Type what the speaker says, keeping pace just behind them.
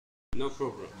No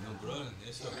problem. No problem,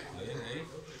 eso, ¿está bien ahí?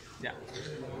 Ya.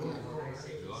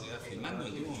 ¿Lo va a quedar filmando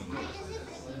en qué momento?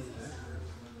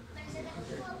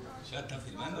 ¿Ya está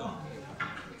filmando?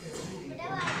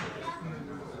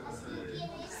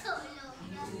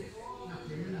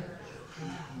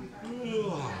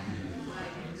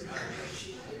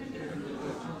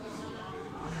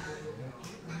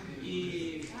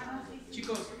 Y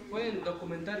chicos, ¿pueden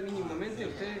documentar mínimamente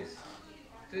ustedes?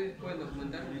 ¿Ustedes pueden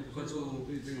documentar con sus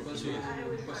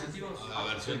dispositivos? La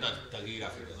versión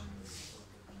taquigráfica.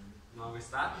 Now we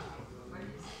start.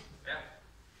 Yeah.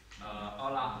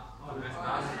 Hola. ¿Cómo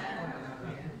estás?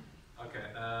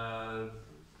 Okay. I'm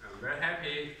very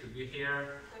happy to be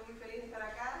here. Estoy muy feliz de estar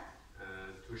acá.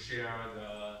 To share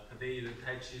today's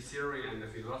Tai Chi theory and the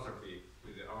philosophy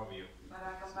with all of you.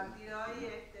 Para compartir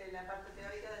hoy la parte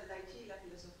teórica del Tai Chi y la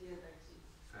filosofía del Tai Chi.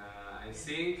 I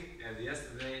think as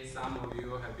yesterday some of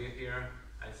you have been here.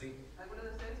 I think Algunos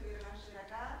de ustedes estuvieron ayer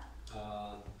acá.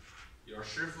 Your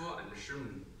Shifu and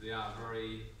Shimu, they are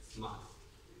very smart.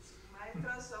 Sus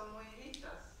maestros son muy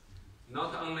listos.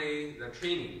 Not only the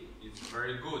training is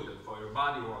very good for your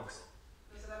body works,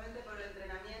 No solamente por el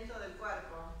entrenamiento del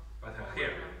cuerpo, but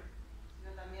here.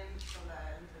 sino también por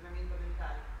el entrenamiento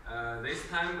mental. This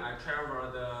time I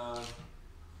traveled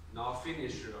now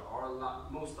finished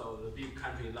most of the big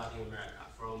country in Latin America,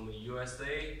 from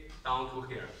USA down to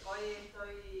here. Hoy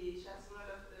ya es uno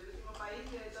de el último país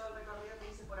de todo el recorrido que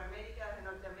hice por América, desde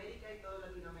Norteamérica y todo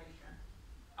Latinoamérica.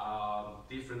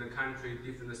 Different country,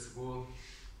 different school.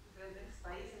 Diferentes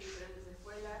países, diferentes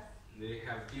escuelas. They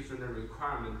have different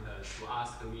requirements to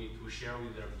ask me to share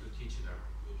with them, to teach them.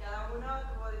 Y cada uno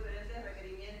tuvo diferentes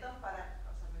requerimientos para,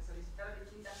 me solicitaron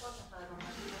distintas cosas para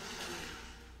compartir con sus amigos.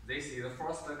 This is the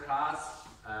first class,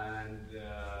 and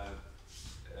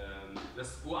the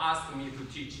school asked me to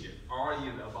teach all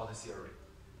is about the theory.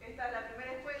 Esta es la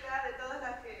primera escuela de todas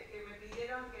las que me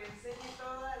pidieron que enseñe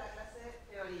toda la clase de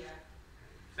teoría.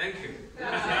 Thank you.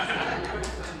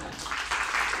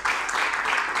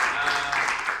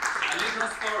 A little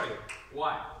story.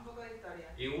 Why? Un poco de historia.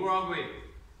 In Uruguay,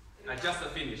 I just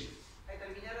finished.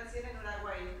 Terminé recién en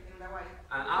Uruguay.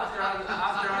 And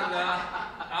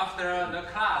after the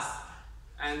class,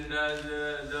 and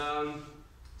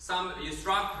some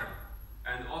instructor,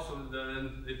 and also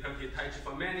they practice Tai Chi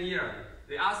for many years,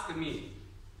 they asked me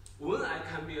when I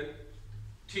can be a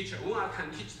teacher, when I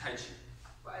can teach Tai Chi.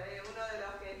 Uno de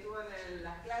los que estuvo en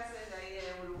las clases de ahí de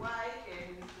Uruguay, que es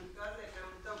el instructor, le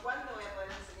preguntó ¿cuándo voy a poder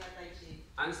enseñar Tai Chi?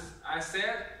 And I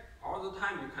said, all the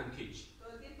time you can teach.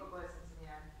 Todo el tiempo puedes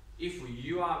enseñar. If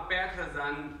you are better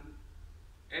than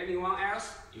anyone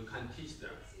else, you can teach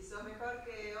them. Si sos mejor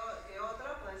que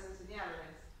otro, puedes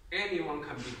enseñarles. Anyone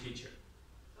can be teacher.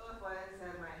 Todos pueden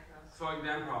ser maestros. For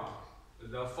example,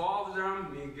 the four of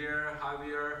them, Miguel,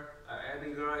 Javier,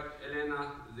 Edgar,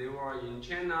 Elena, they were in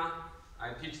China.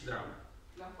 I teach them.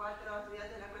 Los 4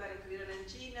 estudiantes de la escuela que estuvieron en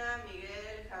China,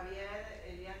 Miguel, Javier,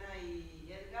 Eliana y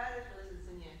Edgar, yo les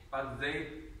enseñé. But they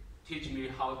teach me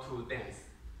how to dance.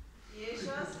 Y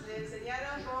ellos le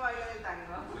enseñaron cómo bailar el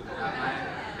tango. So they are my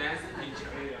dance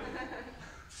teacher.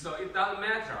 So it doesn't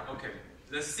matter. Okay.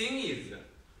 The thing is,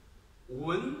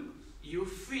 when you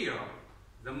feel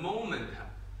the moment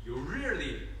you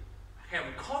really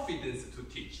have confidence to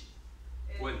teach.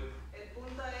 When? El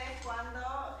punto es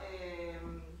cuando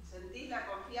sentís la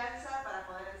confianza para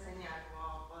poder enseñar,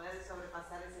 como poder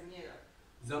sobrepasar ese miedo.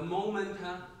 The moment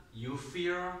you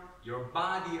feel your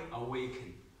body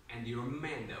awaken and your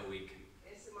mind awaken.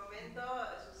 Ese momento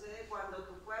sucede cuando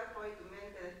tu cuerpo y tu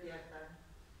mente despiertan.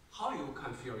 How you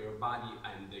can feel your body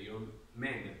and your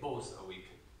mind both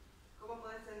awaken? ¿Cómo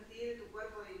puedes sentir tu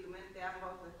cuerpo y tu mente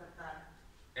ambos despertar?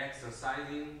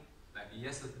 Exercising like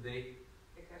yesterday.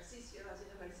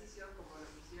 Haciendo ejercicios como lo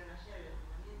que hicieron ayer, el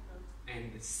entrenamiento.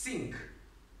 And think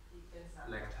Y pensar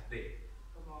like today.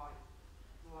 como hoy,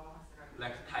 como vamos a hacer hoy.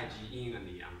 Like Tai Chi Yin and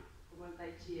Yang. Como el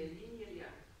Tai Chi, el Yin y el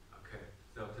Yang. Okay,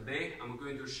 so today I'm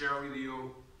going to share with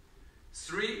you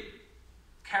 3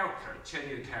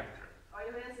 Chinese character. Hoy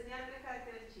les voy a enseñar 3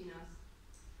 caracteres chinos.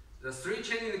 The 3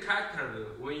 Chinese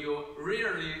characters, when you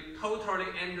really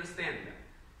totally understand,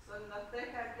 Son los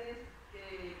 3 caracteres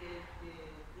que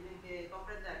tienen que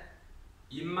comprender,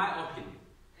 in my opinion,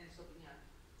 en su opinión,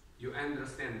 you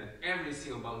understand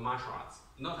everything about martial arts,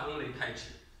 not only Tai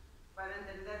Chi. para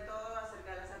entender todo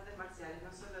acerca de las artes marciales,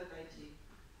 no solo de Tai Chi.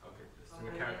 Okay, the 3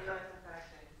 Comprendiendo characters. estos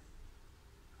caracteres.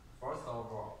 First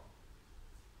of all,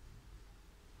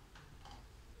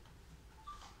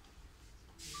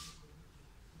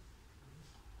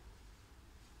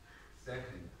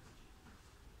 second,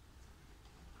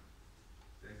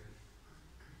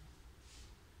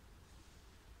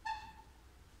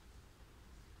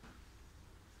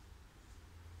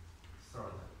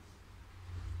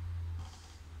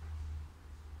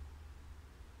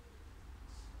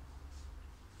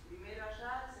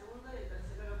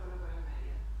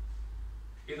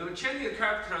 You know, Chinese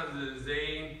characters,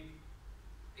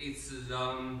 it's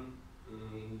the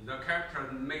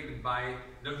character made by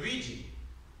the region.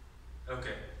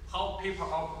 Okay, how people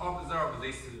observe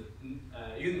this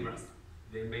universe,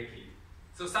 they make it.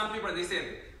 So some people, they said,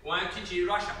 when I teach in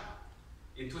Russia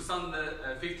in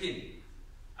 2015,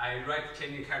 I write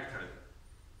Chinese characters.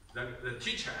 The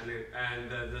teacher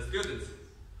and the students,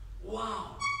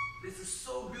 wow, this is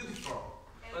so beautiful,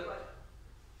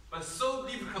 but so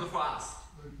difficult for us.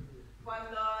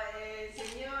 Cuando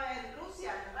enseñó en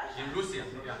Rusia, In Russia,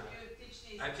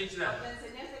 yeah. I teach that. Cuando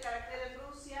enseñó este carácter en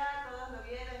Rusia, todos lo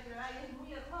vieron y dijeron, ay, es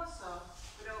muy hermoso,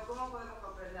 pero ¿cómo podemos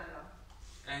comprenderlo?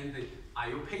 And are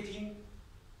you painting?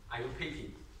 Are you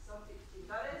painting? ¿Son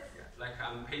pintores? Yeah, like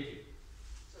I'm painting.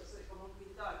 Soy como un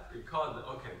pintor. Because,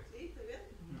 okay, ¿Sí? ¿Estoy bien?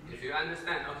 if you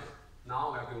understand, okay,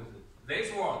 now we are going to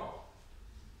this word.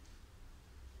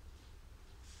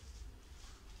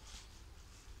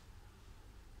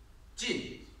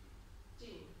 Jin.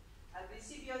 Jin. Al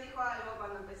principio dijo algo,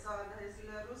 cuando empezó antes del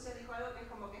siglo de Rusia, dijo algo que es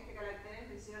como que este carácter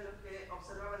lo hicieron los que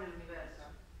observaban el universo.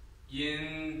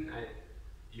 In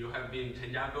you have been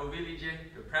Chenjiago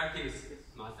village to practice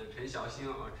Master Chen Xiaoxing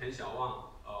or Chen Xiaowang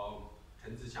or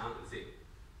Chen Ziqiang, say,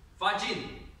 Fa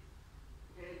Jin.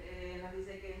 Nos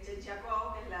dice que en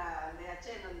Chenjiago, que es la aldea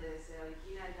Chen, donde se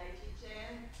origina el Tai Chi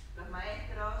Chen, los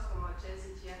maestros como Chen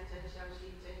Ziqiang, Chen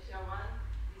Xiaoxing, Chen Xiaowang,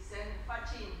 dicen Fa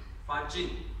Jin. Fa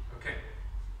Jin. Okay.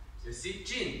 You see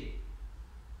Jin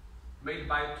made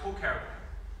by two characters.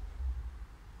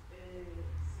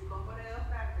 Se compone de dos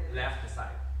caracteres. Left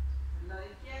side, El lado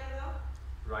izquierdo,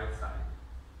 right side.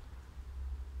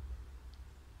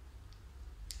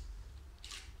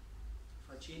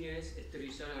 Fachinio es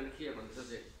esterilizar la energía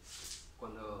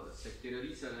cuando se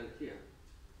exterioriza la energía.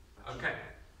 Okay.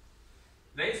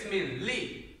 This means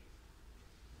Li.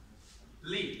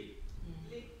 Li.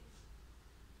 Li.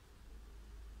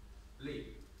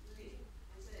 Li. Li.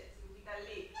 Ese significa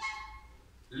Li.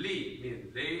 Li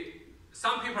means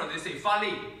some people they say Fa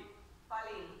Li.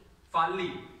 Falin. Fa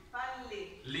Li. Fan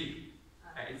Li. Li.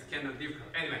 It's kind of difficult.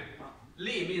 Anyway,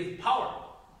 Li means power.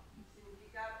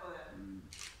 Significa poder.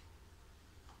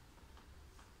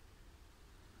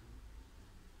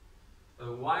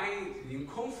 Why in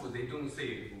Kung Fu they don't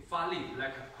say Fa Li,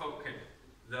 like, okay,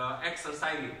 the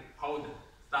exercising, hold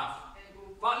stuff. En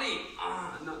Kung Fu. Fa Li,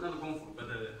 not Kung Fu, but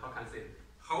how can I say?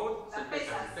 Hold, Las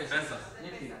pesas. pesas.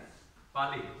 Las pesas.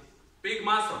 Fa Li. Big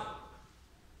muscle.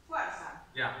 Fuerza.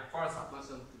 Yeah, force.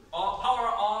 Más o- Or power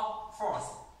or force.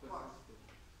 Fuerza.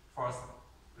 Force.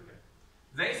 Okay.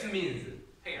 This means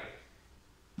hair,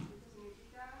 Esto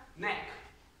significa neck.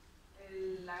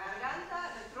 la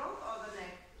garganta, the throat or the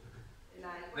neck.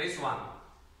 El This one.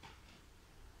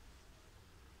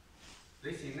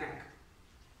 This is neck.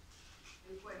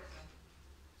 El cuello.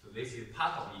 So this is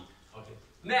part of it. Okay.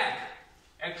 Neck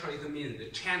actually it means the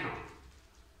channel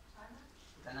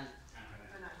Canal.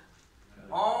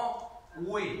 or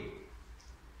way.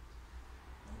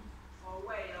 O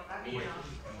way, o camino.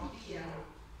 O vía.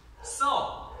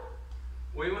 So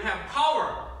when you have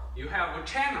power, you have a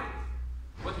channel.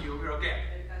 What you will get?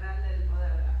 El canal del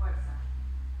poder, de la fuerza.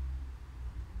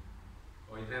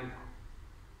 For example,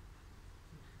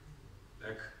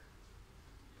 like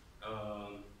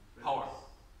power.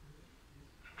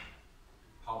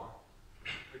 Power.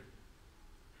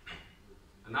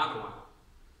 Another one.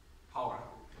 Power.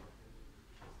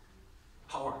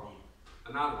 Power.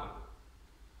 Another one.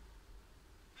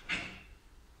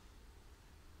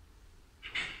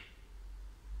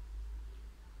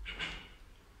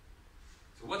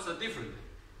 So what's the difference?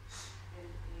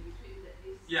 In between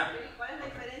these Yeah. three. ¿Cuál es la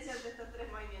Okay. diferencia entre estos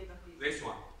tres movimientos? This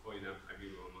one, for example, I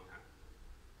give you one more time.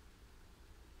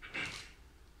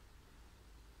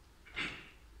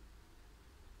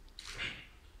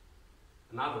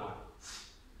 Another one.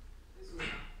 Es uno.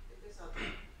 Este es otro.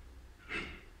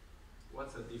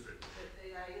 What's the difference?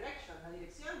 La direction, la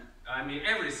dirección. I mean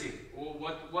everything.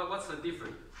 What's the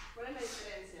difference? ¿Cuál es la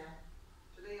diferencia?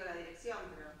 Yo te digo la dirección,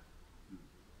 pero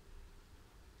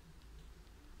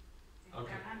El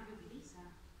Okay. canal que utiliza.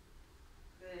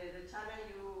 the channel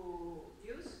you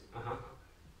use, Uh-huh.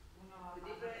 Uno the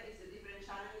different is the different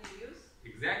channel you use.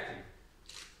 Exactly.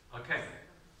 Okay.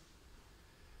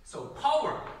 So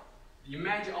power.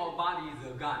 Imagine our body is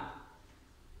a gun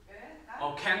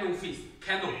or cannon fist.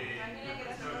 Cannon. Imagina que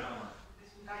es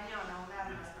un cañón o un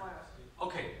arma de fuego.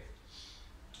 Okay.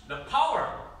 The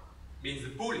power means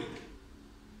bully.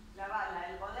 La bala,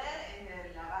 el poder es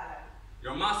de la bala.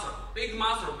 Your muscle, big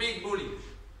bully.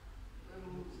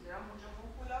 Si tenemos mucho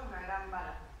músculo, una gran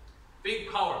bala,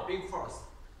 Big power, big force.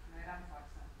 una gran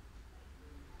fuerza.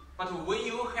 But when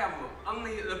you have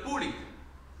only the bullet,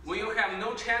 When you have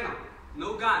no channel,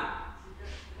 no gun, Si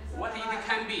tenés what it otro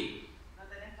can be? no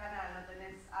tenés canal, no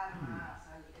tenés arma, o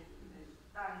sea, el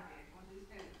tanque, ¿cómo se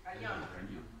dice? El cañón.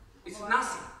 It's ¿Cómo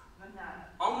nothing. No es nada.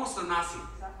 Almost nothing.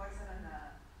 Esa fuerza no es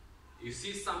nada. You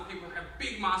see some people have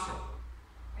big muscle,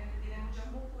 Gente tiene muchos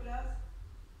músculos,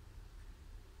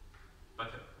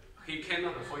 but he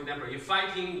cannot, for example, in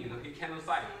fighting, he cannot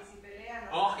fight. si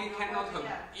pelea no, Or he no cannot puede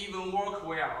pelear. even work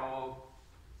well. Or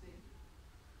Sí.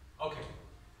 okay,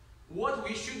 what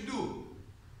we should do?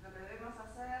 Lo que debemos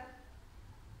hacer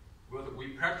Well, we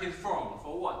practice form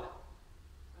for what?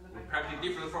 cuando We practice practicamos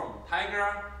different form: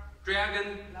 tiger,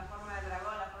 dragon, la forma del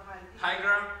dragón, la forma del tigre,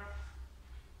 tiger,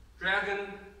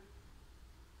 dragon,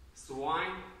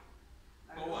 swine,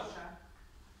 la for what? grulla.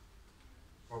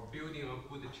 For building a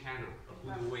good channel, a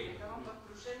good way. Estamos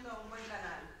construyendo un buen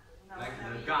canal, una Like buena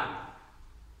the vía. gun.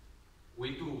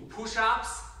 We do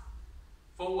push-ups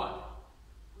for what?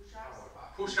 Push-ups.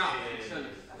 Push-ups.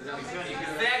 Flexiones.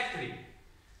 Exactly.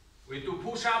 We do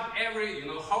push-up every,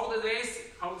 hold this,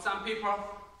 hold some people,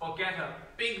 forget a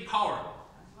big power.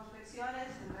 Hacemos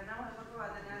flexiones, entrenamos el cuerpo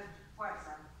para tener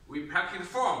fuerza. We practice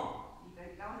form, Y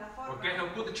practicamos la forma forget a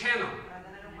good channel. para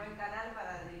tener un buen canal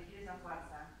para dirigir esa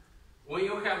fuerza. When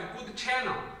you have good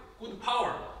channel, good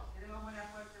power, Tenemos buena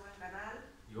fuerza y buen canal,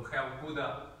 you have good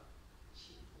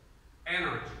chi.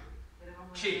 energy. Tenemos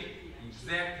buena Qi, energía.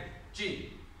 exactly. Jin.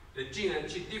 The Jin and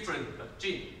Qi different, but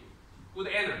Jin. Good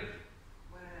energy.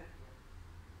 Buena energía.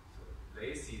 So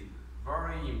this is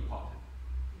very important.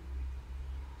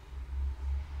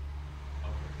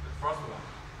 Okay, the first one.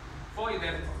 For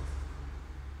example,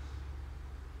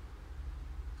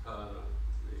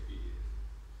 maybe.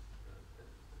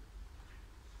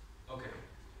 Okay,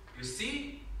 you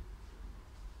see,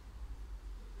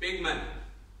 big man.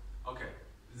 Okay,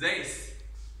 this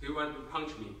he want to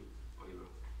punch me.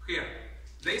 Here,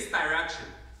 this direction,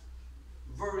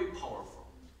 very powerful.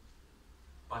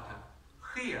 But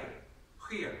here,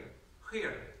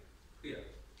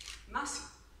 nothing,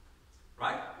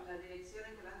 right? La dirección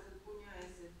en que lanza el puño es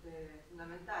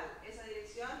fundamental. Esa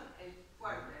dirección es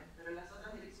fuerte, pero las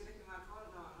otras direcciones que marcó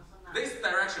no son nada. This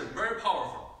direction, very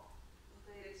powerful.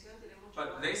 Esta dirección tiene mucho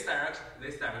But poder, this direction,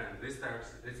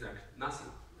 nothing.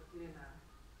 no tiene nada.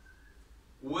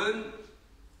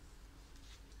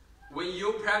 When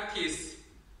you practice,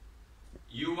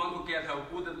 you want to get a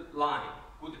good line,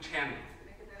 good channel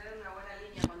Tienes que tener una buena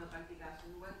línea cuando practicas,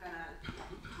 un buen canal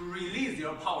to release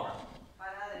your power.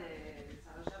 para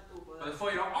desarrollar tu But poder,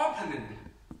 for your opponent,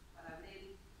 para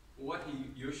abrir. what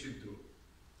you should do?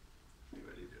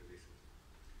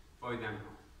 For example,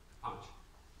 punch.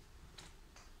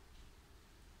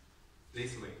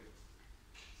 This way.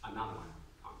 Another one,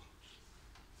 punch.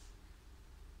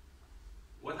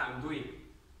 What I'm doing,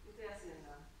 ¿Qué estoy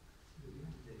haciendo?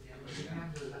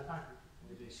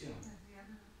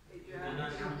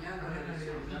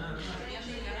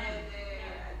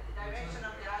 Direction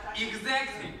of the attack.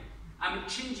 exactly, I'm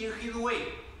changing his way.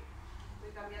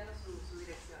 Estoy cambiando su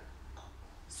dirección.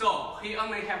 So he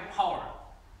only have power.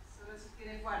 Solo si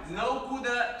tiene fuerza. No good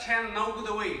channel, no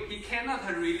good way. He cannot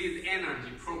release energy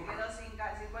Se properly. quedó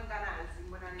sin buen canal, sin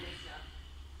buena dirección.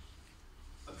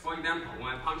 But for example,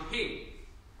 when I punch him,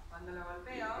 Cuando lo you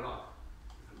golpeo,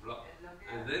 block. él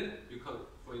And bloquea. then, because,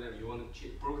 for example, you want to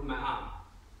break my arm.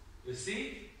 You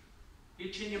see? He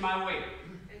changed my way.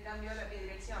 Él cambió mi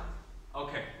dirección.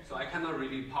 Okay, so I cannot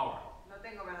release power. No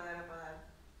tengo verdadero poder.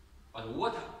 But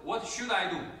what should I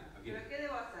do? ¿Pero Again. qué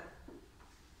debo hacer?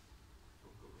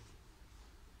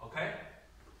 Okay?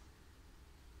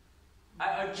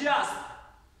 I adjust,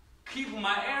 keep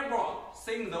my elbow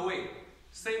same the way,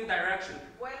 same direction.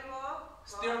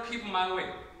 Still keep my way.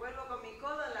 Vuelvo con mi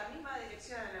codo en la misma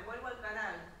dirección, me vuelvo al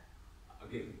canal.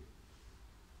 Again.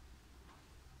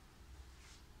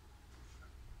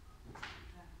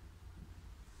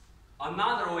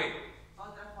 Another way,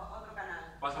 Otro canal.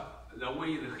 but the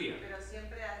way is here. Pero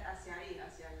siempre hacia ahí,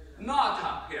 hacia el...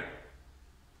 Not here.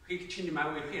 He changed my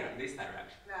way here, this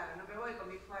direction. Claro, no me voy con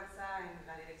mi fuerza en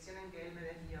la dirección en que él me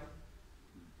desvió.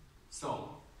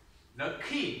 So, the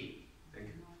key, thank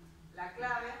you. La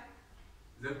clave,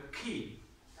 The key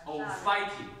la of llave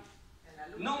fighting, en la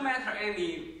lucha, no matter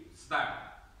any style.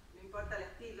 no importa el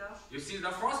estilo. You see the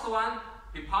first one,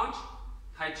 he punch,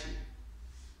 Tai Chi.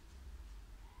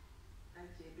 Tai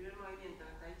Chi, primer movimiento,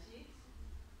 Tai Chi.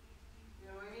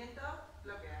 Primer movimiento,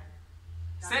 bloquea.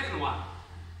 Second one,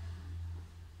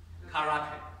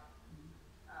 Karate.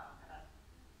 Ah, karate.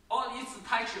 Oh, it's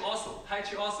Tai Chi also. Tai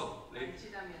Chi also. Tai Chi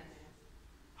también, sí.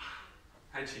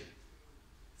 Tai Chi.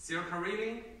 Circle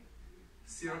reading.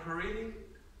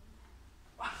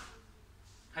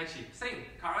 Tai Chi, same.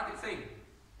 Karate, same.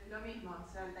 lo mismo,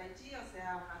 sea el tai chi o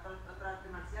sea otra arte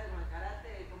marcial como el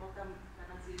karate, cómo están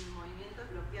haciendo movimientos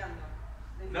bloqueando.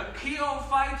 The key of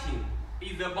fighting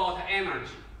is about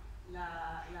energy.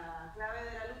 La clave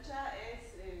de la lucha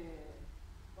es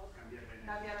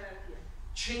cambiar la energía.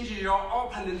 Change your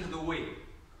opponent the way.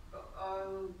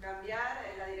 O cambiar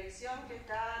la dirección que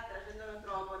está trayendo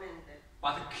nuestro oponente.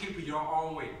 But keep your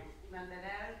own way. Y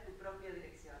mantener tu propia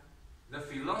dirección. The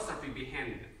philosophy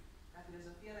behind it. La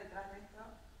filosofía detrás de esto.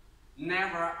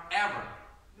 Never ever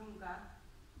Nunca.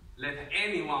 let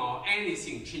anyone or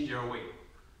anything change your way.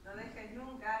 No dejes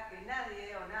nunca que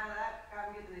nadie o nada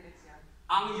cambie tu dirección.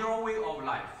 On your way of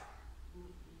life. Tu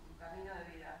camino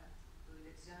de vida. Tu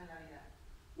dirección en la vida.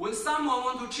 When someone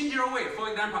wants to change your way, for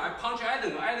example, I punch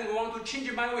Adam wants to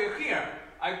change my way here.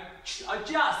 I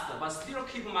adjust, but still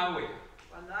keep my way.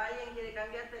 Cuando alguien quiere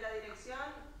cambiarte la dirección,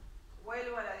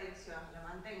 vuelvo a la dirección, la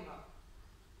mantengo.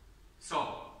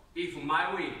 So, if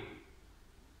my way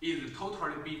is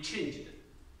totally be changed,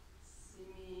 Si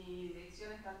mi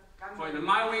dirección está for cambiando,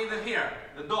 my way is here,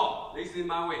 the door, this is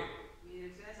my way. mi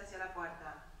dirección es hacia la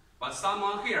puerta. But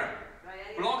someone here Pero hay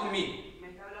alguien block que me. me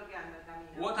está bloqueando el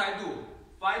camino. What I do?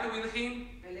 Fight with him,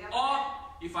 Peleo con or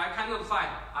él. if I cannot fight,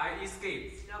 I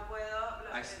escape. Si no puedo,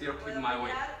 I still puedo keep my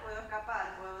way. pelear, puedo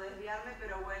escapar, puedo desviarme,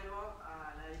 pero vuelvo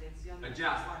a la dirección de la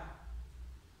Adjust. puerta.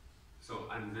 So,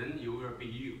 and then you will be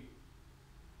you.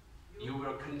 You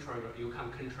will control. You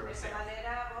can control De esa yourself.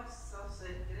 manera vos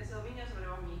tenés dominio sobre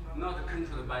vos mismo. Not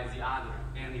controlled by the other,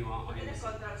 anyone or No tienes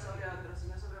anything. control sobre otros,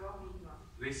 sino sobre vos mismo.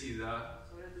 This is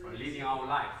Sobre tu for dirección. leading our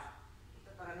life. Esto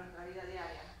es para nuestra vida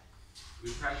diaria. We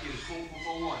practice Kung Fu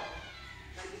for what?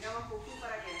 Practicamos Kung Fu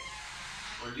para qué?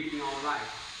 For leading our life.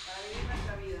 Para vivir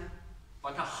nuestra vida.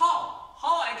 But how?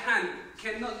 How I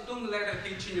cannot don't let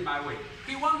him change my way.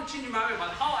 He want to change my way, but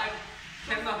how I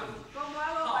cannot. ¿Cómo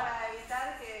hago How? para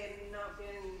evitar que no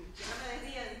me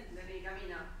desvíen de mi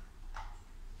camino?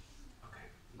 Okay,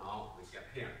 now we get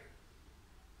here.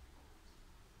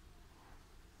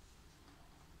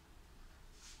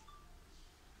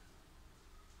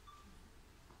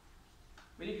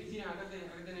 Vení, Cristina, acá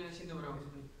tenés el asiento para vos.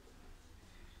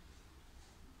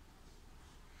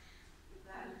 ¿Qué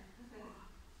tal?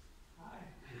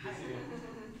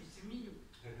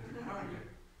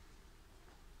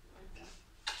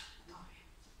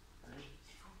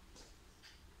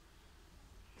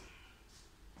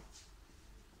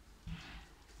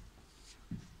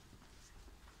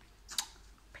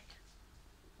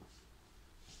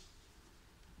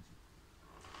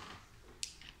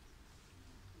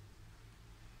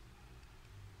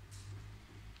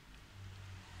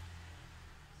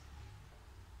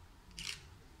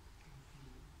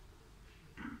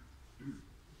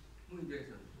 Muy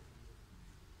interesante.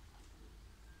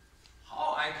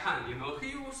 How I can,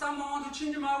 someone want to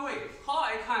change my way. How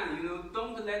I can,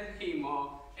 don't let him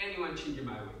or anyone change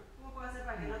my way. ¿Cómo puedo hacer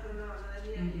para que el otro no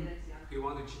desvíe mi dirección? He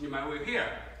want to change my way here.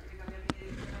 ¿Quiere cambiar mi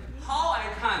dirección aquí? How I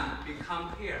can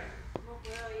become here, ¿Cómo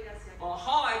puedo ir hacia aquí? or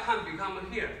how I can become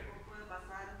here. ¿Cómo puedo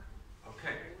pasar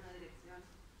Okay. de una dirección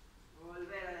o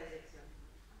volver a la dirección?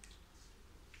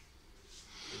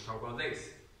 We talk about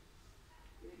this.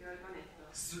 Tiene que ver con esto.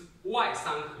 外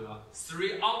三和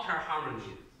three outer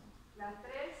harmonies. Las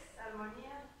tres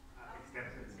armonías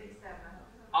externas.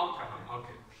 Outer harmony.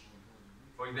 Okay.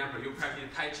 For example, you practice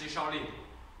Tai Chi Shaolin.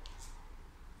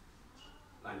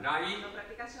 懒扎一 Cuando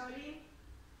practicas Shaolin,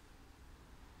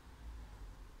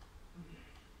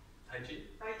 Tai Chi.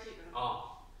 Tai Chi, perdón.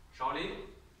 啊 Shaolin.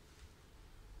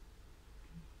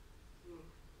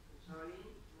 Shaolin,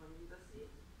 un movimiento así.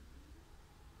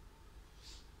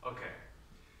 Okay.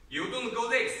 You don't go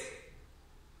this.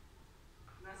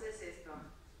 No haces esto,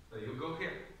 So you go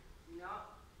here. sino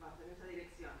vas en esa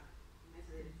dirección. En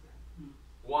esa dirección.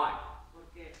 Why? ¿Por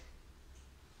qué?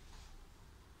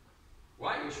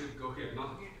 Why you should go here,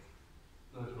 not here?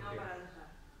 Not Y no here. para allá.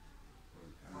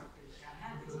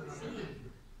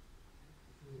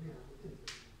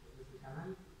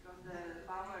 Because the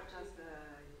power just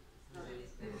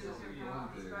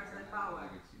disperses the power.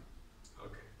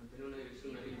 Okay. Mantener una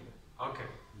dirección, una línea. Okay.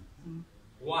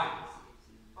 Why?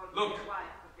 ¿Por qué? Look. Why?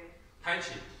 ¿Por qué? Tai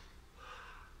Chi.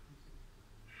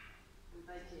 El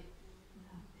Tai Chi.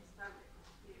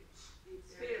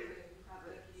 It's firm.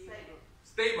 Stable.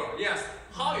 Stable, yes.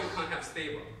 How you can have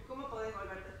stable? ¿Cómo podés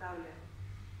volverte estable?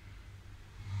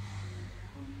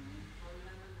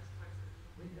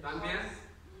 También?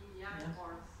 Yin yang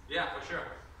force. Yeah, for sure.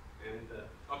 And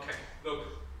okay, look.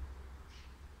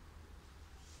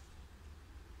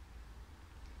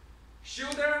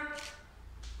 Shoulder,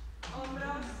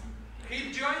 Hombros,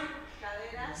 hip joint,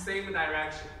 caderas, same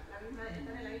direction. están en la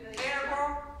misma dirección. Elbow,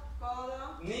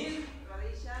 Codo, knees,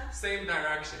 same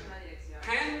direction. misma dirección.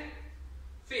 Hand,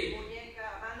 feet, Muñeca,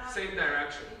 mano, same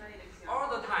direction. misma dirección. All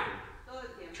the time. Todo el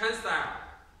tiempo. Chen style,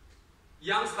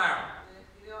 Yang style. El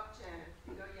estilo Chen,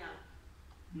 estilo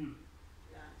Yang.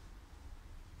 Ya.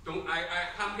 Don't I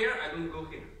come here? I don't go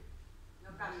here. No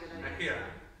cambio la Like dirección. here.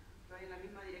 Estoy en la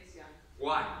misma dirección.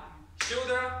 Why?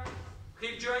 Shoulder,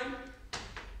 hip joint,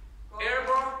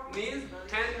 elbow, knees,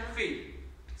 hand, feet.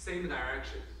 Same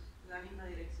direction. La misma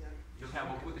dirección. You have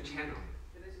a good channel.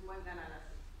 Tienes un buen canal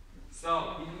así.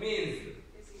 So it means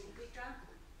 ¿Qué significa?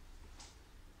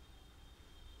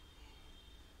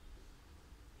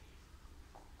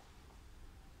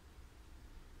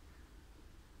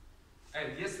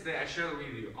 and yesterday I shared with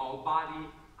you, our body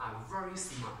are very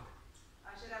smart.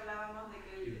 Ayer hablábamos de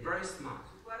que It's very smart.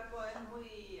 su cuerpo es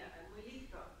muy, muy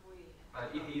listo,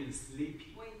 But it is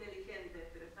sleepy. muy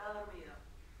inteligente, pero está dormido.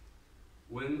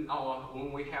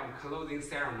 When we have closing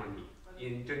ceremony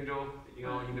in Zhengzhou,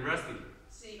 university,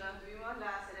 Sí, cuando tuvimos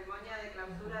la ceremonia de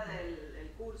clausura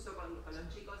del curso con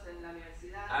los chicos en la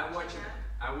universidad.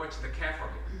 I watched the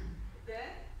carefully. ¿Usted?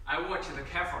 I watched the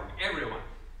carefully. Everyone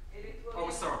Él estuvo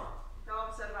observe. estaba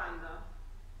observando.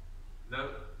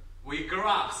 We grow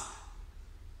up.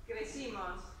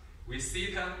 Crecimos, We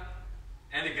sit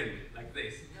elegant like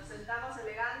this, nos sentamos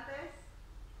elegantes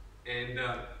and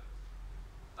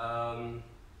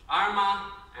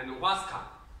Arma and Waska,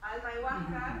 Alma y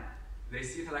Huáscar they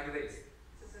sit like this.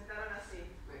 se sentaron así.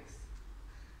 Next.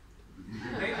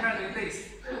 Later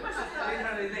this.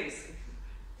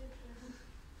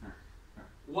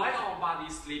 Why our body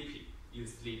is sleepy?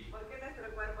 ¿Por qué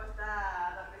nuestro cuerpo está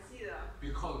adormecido?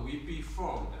 Because we be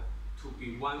formed to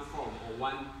be one form or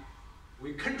one.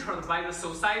 We controlled by the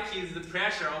society's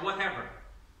pressure or whatever.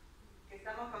 Que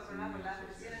estamos controlados por las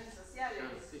presiones sociales.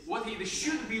 What it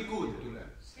should be good.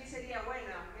 ¿Qué sería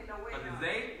bueno? ¿Qué es lo bueno?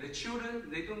 But the children,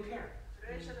 they don't care.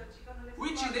 Pero ellos, los chicos, no les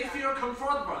Which importa. they feel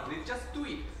comfortable, they just do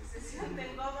it. Si se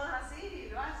sienten cómodos así,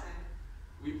 lo hacen.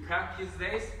 We practice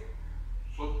this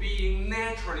for being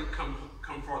naturally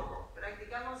comfortable.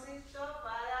 Practicamos esto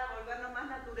para volvernos más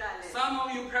naturales. Some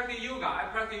of you practice yoga. I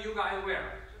practice yoga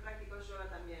everywhere. Yo practico yoga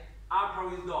también. Upper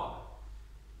with dog.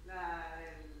 El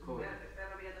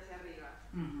perro mirando hacia arriba.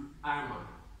 Arma.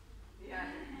 Mira,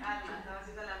 Alma, estaba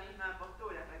haciendo la misma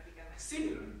postura prácticamente.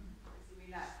 Similar. Es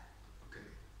similar. Okay.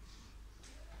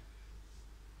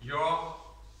 Your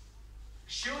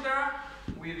shoulder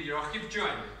with your hip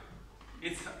joint.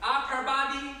 It's upper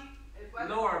body, El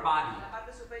cuerpo, lower body. la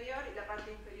parte superior y la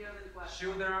parte inferior del cuerpo.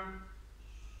 Shoulder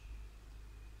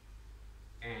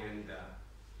and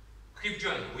hip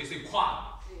joint. We say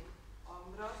quad. Sí,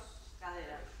 hombros,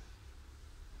 caderas.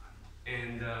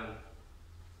 And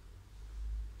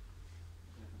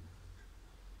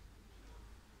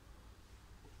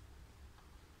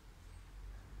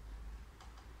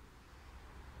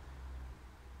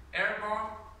elbow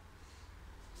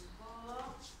El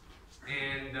codo,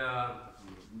 and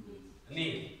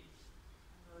knee.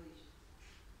 rodilla.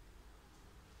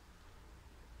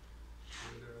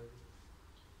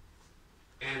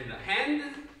 And hand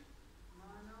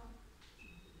Mano.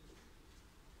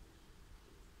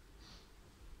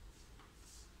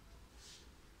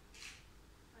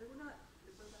 ¿Alguno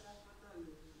le puede dar la foto al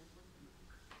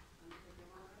antes de que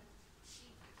borre?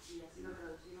 Y así lo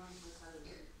traducimos pues al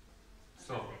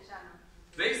So. castellano.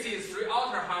 This is three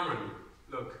outer harmony.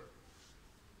 Look.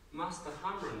 Master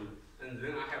harmony. And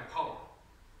then I have power.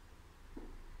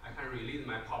 I can release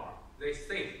my power. They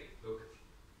say, look.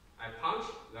 I punch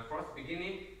the first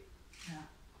beginning.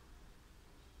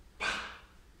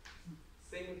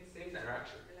 Same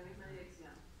direction. En la misma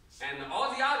dirección. And all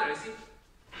the others,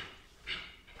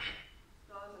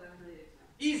 Todos en la misma dirección.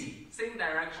 easy, same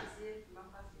direction. Así es más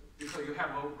fácil. Because you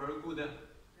have a very good Así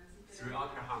three tenemos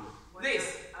outer harmony. buena This,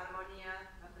 armonía,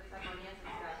 las tres armonías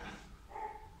exactas.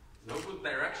 no good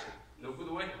direction, no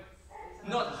good way. Esa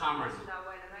Not no harmony. es una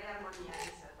buena, no hay armonía en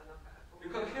esa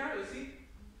Because here you see,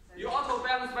 you auto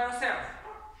balance by yourself.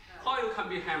 How you can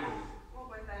be harmony? ¿Cómo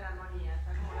puede estar en armonía?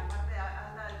 Está como la parte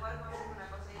alta del cuerpo es una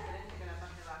cosa diferente que la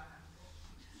parte baja.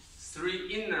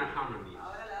 Three inner harmony.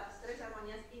 Ahora las tres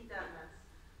armonías internas.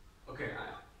 Okay,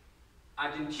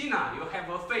 Argentina, you have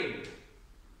a fame,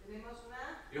 Tenemos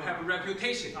you have a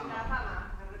reputation. una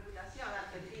fama, una reputación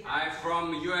argentina. I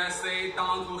from USA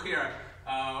down to here,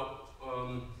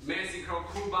 Mexico,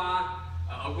 Cuba,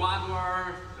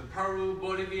 Ecuador, Peru,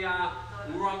 Bolivia,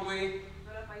 Uruguay,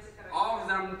 Todos los países que all of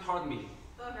representan. them taught me.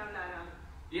 Todos me hablaron.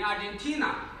 In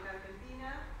Argentina, En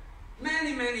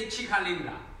Argentina, many chica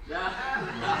linda.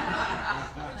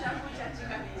 muchas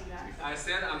chicas lindas. I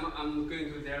said I'm going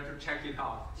to there to check it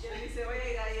out. Y él dice, voy a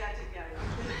ir ahí a chequearlo.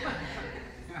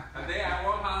 Today I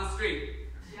work on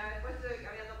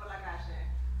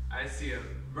I see a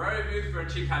very beautiful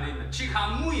chica linda.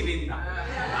 Chica muy linda.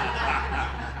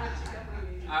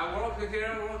 I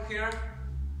work here.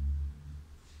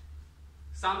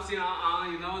 Something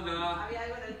on, you know, Había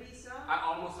algo en el piso. I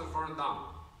almost fell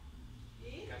down.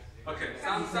 ¿Y? Okay,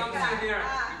 Casi se something cae. here,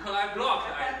 because I blocked.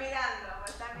 Me están mirando, me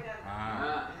están mirando.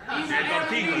 Ah, Is de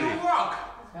everything you tortícoli. work?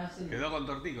 Quedó con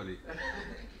tortícoli.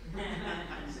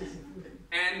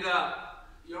 And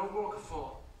you work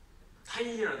for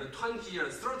 10 years, 20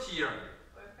 years, 30 years.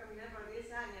 Puedes caminar por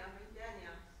 10 años, 20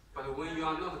 años, But when you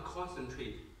are not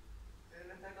concentrated, pero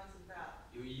no estar concentrado.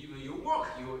 even you work,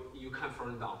 you can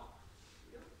fall down.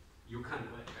 You can.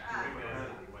 Ah,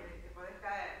 te podés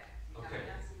caer y Ok.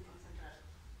 caminar sin concentrar.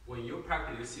 When you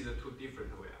practice, you see the two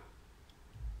different ways.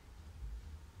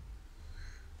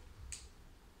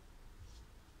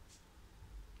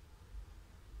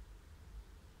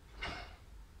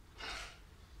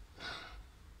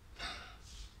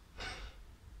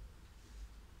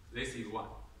 This is one.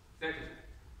 Second,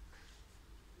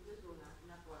 Esa es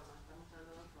una forma, está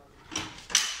mostrando dos formas.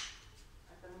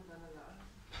 Ahí está mostrando la otra.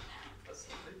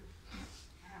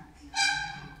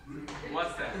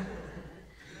 what's that? No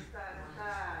está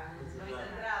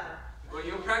concentrado. When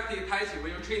you practice Tai Chi,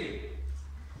 when you're training,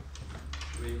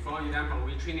 for example,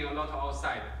 we're training a lot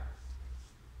outside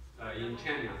in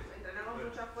China. Entrenamos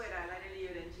mucho afuera, al aire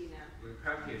libre en China. We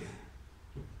practice.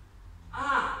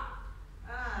 Ah,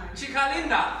 Ah, chica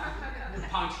linda.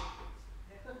 Punch.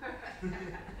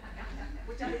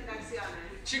 muchas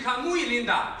distracciones. Chica muy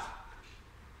linda.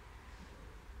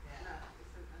 No,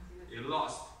 así no You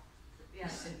lost.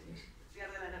 se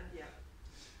pierde la energía.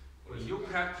 When you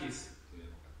practice,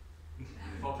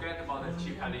 forget about the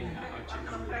chica linda or chica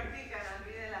Cuando muy linda. practican,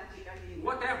 olviden las chicas lindas.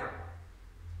 Whatever.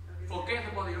 Lo que Forget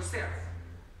sea. about yourself.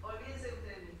 Olvídense de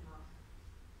ustedes mismos.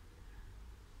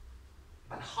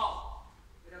 But how?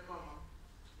 Pero ¿cómo?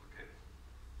 Okay.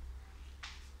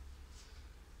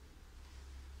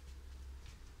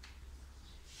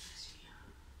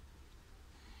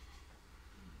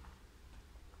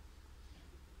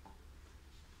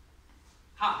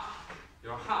 Heart,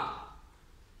 your heart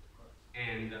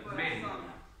and mind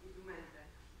Corazón y tu mente.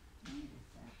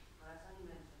 Corazón y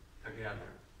mente.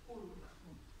 together. Juntos.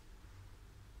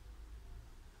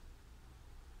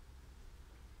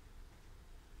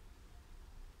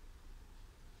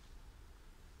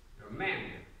 Your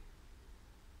mind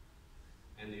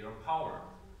and your power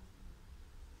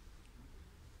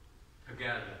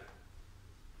together.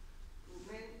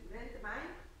 Tu mente, mind.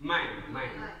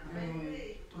 Mind. Mente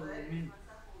y tu poder y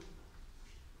fuerza juntos.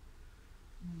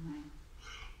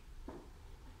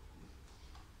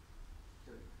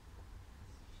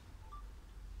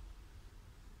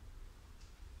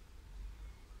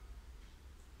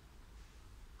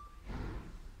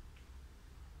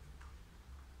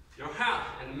 Your health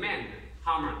and mind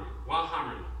harmony, one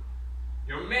harmony.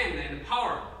 Your mind and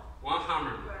power, one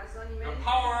harmony. Corazón y Your mente.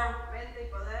 power Mente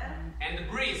y poder. and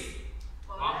breathe,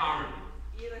 one Poder harmony.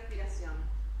 y respiración.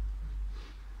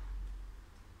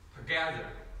 Together,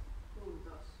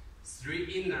 Juntos. three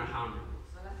inner harmony,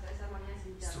 Son las tres armonías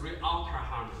internas. three outer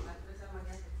harmony. Las tres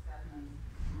armonías externas.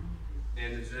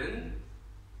 And then,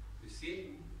 you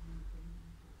see,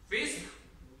 fist,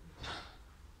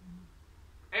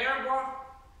 elbow,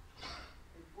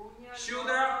 El puño, el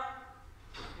shoulder,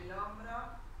 codo, el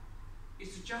hombro.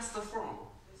 it's just a form,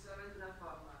 Es solamente una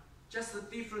forma. just a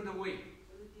different way.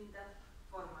 Son distintas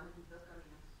formas, distintos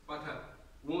caminos. But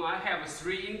when I have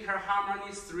three inner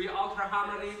harmonies, three outer Pero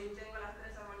harmonies, si tengo las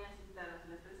tres armonías internas y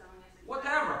las tres armonías externas.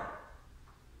 whatever,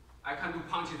 I can do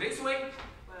punch this way,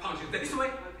 puedo punch this way,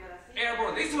 golpear así,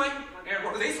 elbow this way, golpear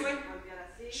elbow así, this way, golpear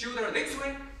así, shoulder this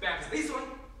way, back this way.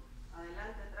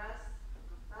 adelante, atrás,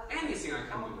 costado, Anything I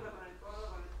can do. hombro, con el codo,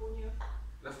 con el puño.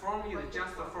 The form is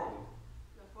just a form.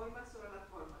 La forma sobre la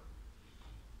forma.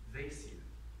 This is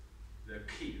the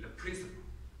key, the principle.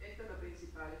 Esto es lo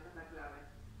principal, esta es la clave.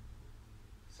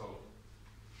 So,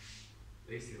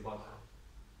 this is what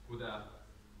good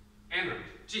energy,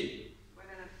 Jin.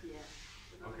 Buena energía.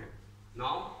 Okay.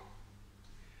 Now,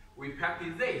 we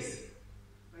practice this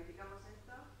Practicamos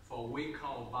esto. for wake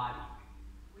our body.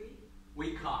 We.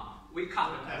 Wake up.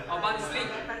 Our body sleep.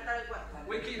 Despertar el cuerpo.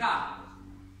 Wake it up.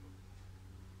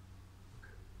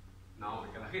 Okay. Now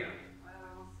we got here. Ahora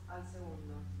vamos al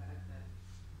segundo carácter.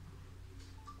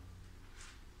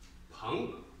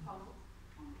 Peng. Pong.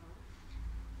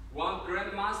 One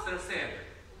grandmaster said,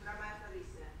 Un gran maestro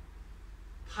dice,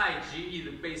 Tai Chi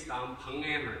is based on Peng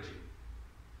energy.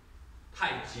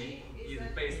 Tai Chi is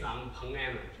based on Peng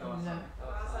energy.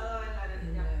 basado en la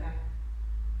energía.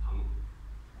 Peng.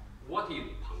 What is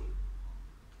Peng?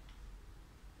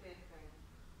 ¿Qué es Peng?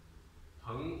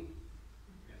 Peng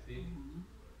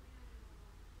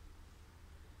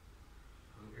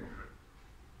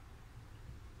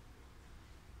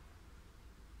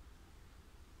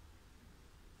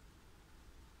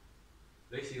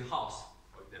This is house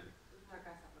for them. Es una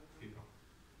casa, por ejemplo. People.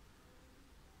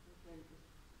 Gente.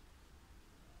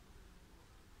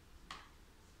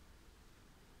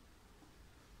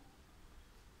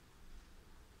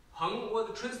 Heng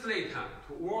was translated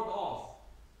to ward off.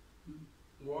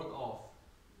 Ward off.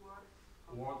 Word.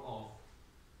 Ward off.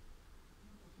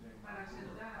 Para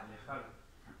sentar. Alejar.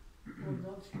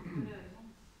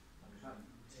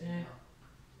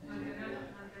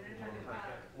 Mantener la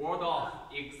alejada. Ward off.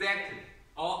 Exactly.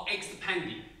 Or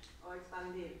expanding. O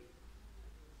expandir.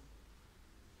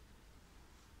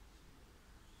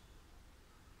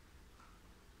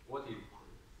 What is Heng?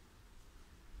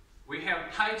 We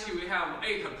have Tai Chi, we have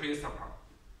 8 principles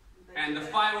and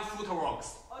 5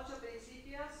 footworks. 8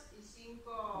 principios y 5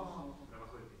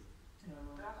 Trabajo de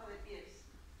pies. trabajos de pies.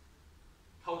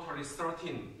 Totally 13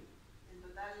 En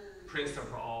total,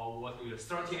 principles or what is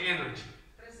 13 energy.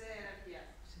 13 energías.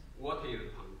 What is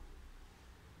Heng?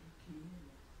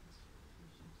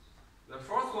 The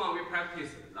first one we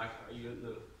practice like in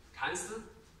the Tansi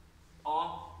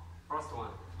or first one.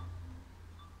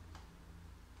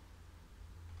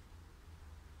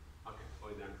 Okay,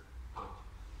 for example, Heng.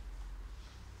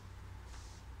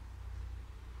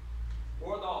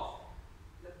 Ward off.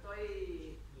 Lo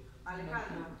estoy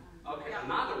alejando. Okay,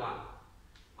 another one.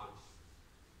 Heng.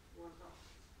 Word off.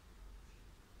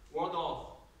 Ward off.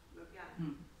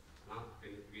 Bloqueando.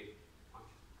 Again.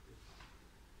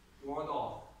 Ward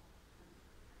off.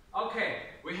 Okay,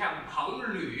 we have Peng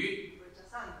Lü.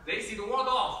 Rechazando. This is ward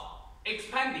off.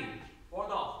 Expanding.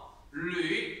 Ward off.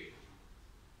 Lü.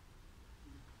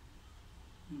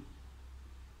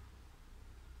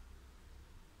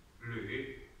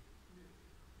 Lü.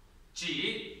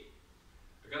 Ji.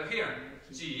 We got here.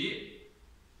 Ji.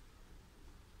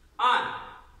 An.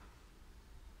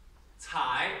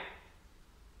 Cai.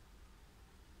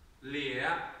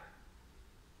 Lie.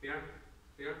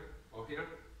 Here, or here.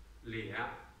 Lie.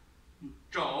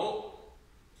 Zhou.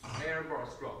 Elbow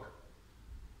stroke.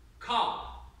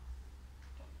 Kao.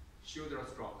 Shoulder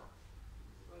stroke.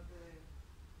 Golpe de-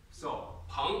 So,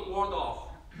 Peng ward off.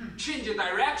 Change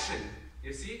direction.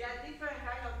 You see? There are different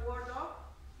kind of word off.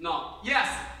 No. Yes.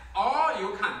 Or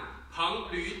you can. Peng,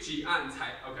 Lü, Ji, An,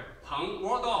 Cai. Okay. Peng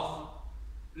ward off.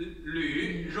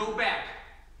 Lü, roll back.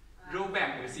 Roll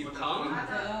back. You see? Peng. Plane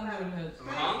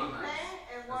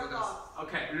and word off.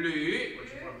 Okay. Lü.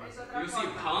 Ocho formas. You see?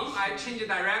 Peng, I change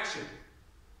direction.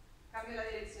 Cambio la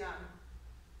dirección.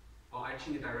 Or I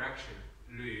change direction.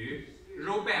 Lü.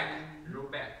 Roll back. Roll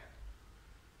back.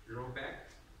 Roll back.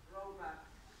 Roll back.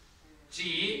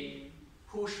 Ji.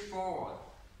 Push forward.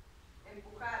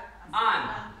 Empujar hacia An.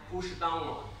 adelante. Push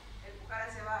downward. Empujar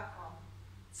hacia abajo.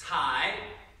 Cai.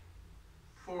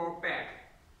 Pull back.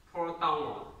 Pull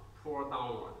downward. Pull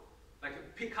downward.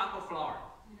 Like pick up a flower.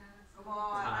 Como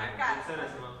Ay, arrancar. Hacer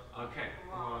hacia abajo. Okay.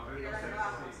 Como tirar hacia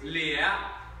abajo. Sí. Lie.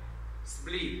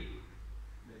 Split.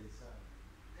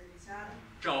 Deslizar.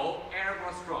 Zhou.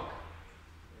 Elbow stroke.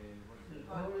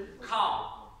 Golpe.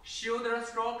 Kao. Shoulder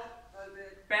stroke.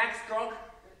 Golpe Back stroke.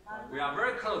 de espalda. We are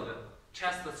very close.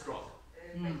 Chest stroke.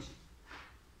 Pecho.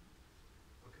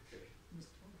 Okay.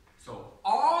 So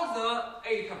all the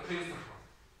 8 principles.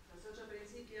 Los 8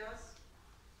 principios.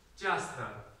 Just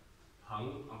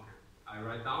Peng. Okay. I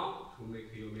write down to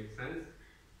make you make sense.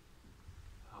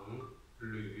 Peng,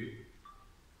 Lü,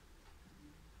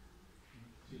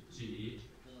 Ji,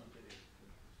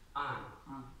 An,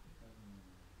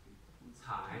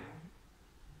 Cai,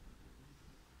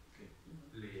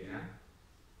 Lie,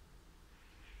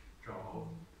 Zhou,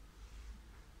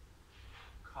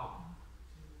 Kao.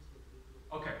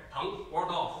 Okay, Peng, ward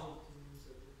off.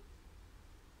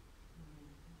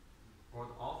 Ward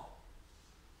off.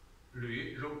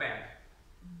 Lü, roll back.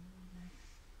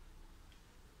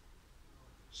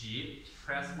 Ji,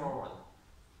 press forward.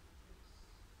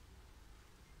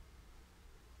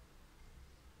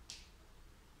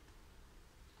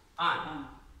 An,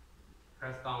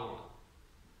 press downward.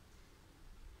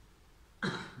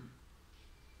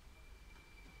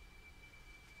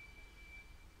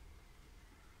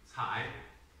 Cai,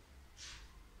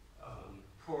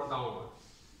 pull downward.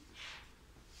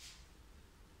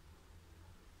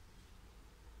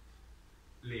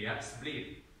 Lie,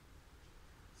 split.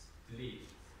 Split.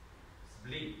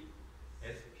 Split.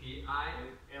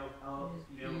 L.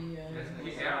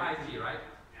 S-P-L-I-T, right?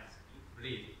 Yes.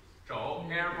 Split. Zhou,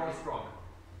 elbow stroke.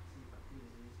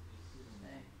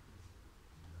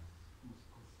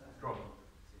 Stroke.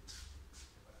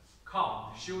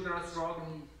 Kao, shoulder stroke.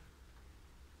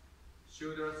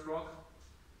 Shoulder stroke.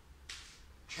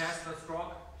 Chest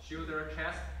stroke. Shoulder,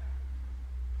 chest.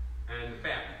 And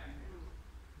back.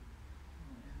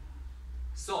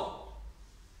 So,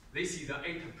 This is the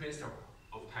 8th principle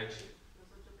of Tai Chi. Los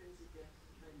 8 principios.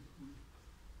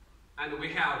 And we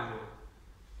have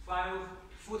 5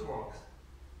 footworks.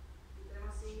 Y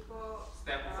tenemos 5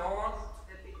 Step forward,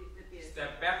 de pies.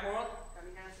 step backward,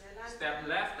 Caminar hacia adelante. step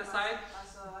left side,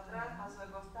 Paso atrás, paso al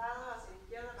costado, hacia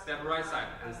izquierda. paso step right side,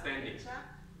 and a la standing. derecha,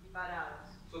 y parados.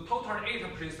 So total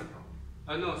 8 principle.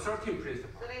 No, 13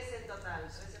 principle. 13 en total,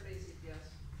 13 principios.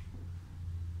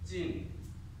 进、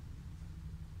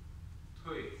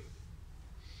退、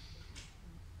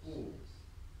顾、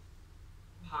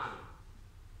判、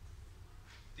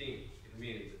定。It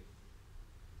means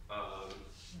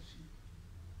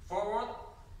forward,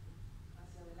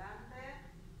 Hacia adelante,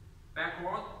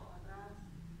 backward, atrás,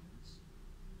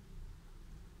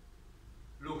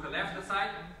 look left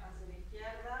side, hacia la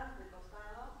izquierda, de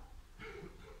costado,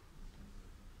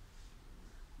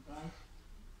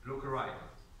 look right,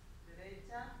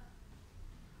 derecha,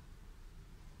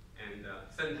 and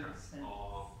center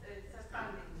or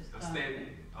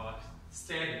standing,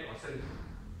 steady or center.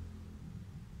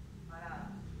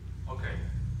 parado. Okay.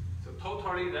 So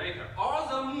totally the 8. All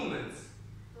the movements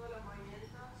Todos los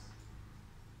movimientos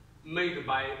made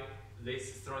by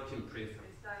these 13 principles.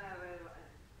 están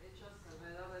hechos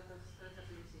alrededor de estos 13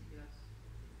 principios.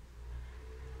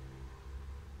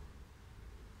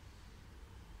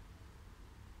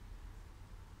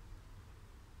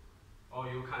 Or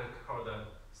you can call the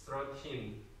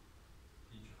 13.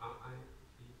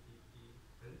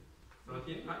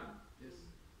 13, right? Yes.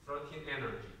 13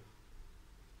 energy.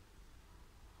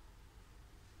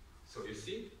 So you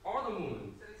see, all the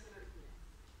movements 13 energías.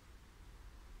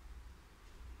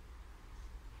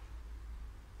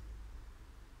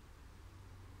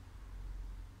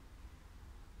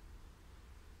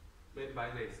 made by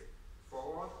this.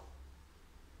 Forward,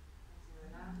 Hacia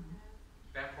adelante,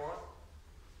 backward,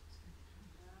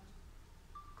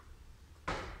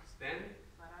 stand,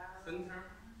 parado, center.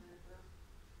 centro.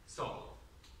 So,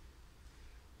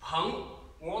 Peng,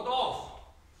 ward off,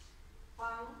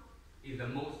 Juan is the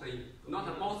most, not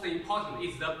the most important,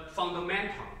 it's the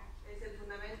fundamental. es el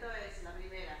fundamento, es la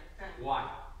primera. Why?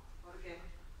 ¿Por qué?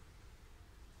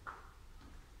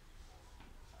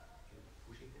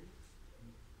 Pushing hand?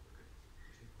 Okay.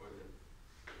 Pushing forward.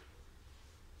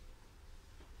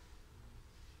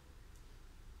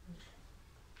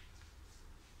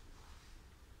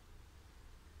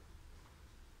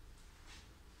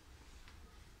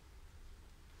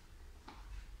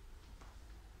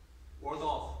 Ward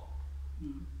off,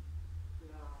 No,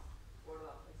 word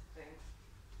of strength.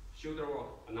 shoulder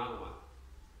walk, another one.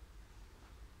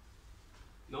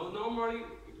 No, normally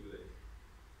you do this.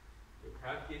 You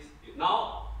practice.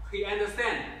 Now he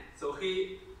understands, so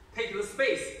he takes the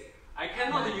space. I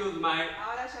cannot use my,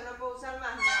 Ahora ya no puedo usar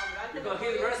más mi hombro. Antes lo because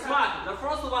he's podía very usar. smart. The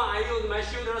first one I use my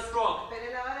shoulder stroke, Pero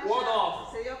él ahora ward ya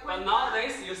off. se dio But cuenta.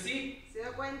 nowadays, you see, Se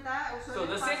dio cuenta, usó so el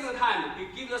the espacio. second time he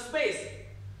give the space.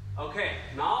 Okay,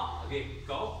 now again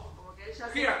go. Como que él ya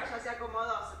Here. ya se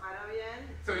acomodó, se paró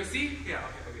bien. So you see here,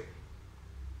 okay.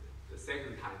 The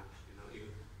second time, you.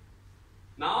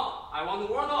 Now I want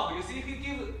to ward off. You see, he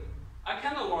give. I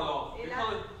cannot ward off Él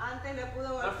because antes le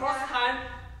pudo the first golpear. time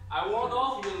I ward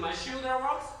off using my shoulder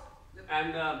works,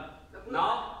 and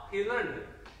now he learned.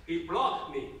 He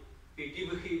blocked me. He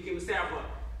give himself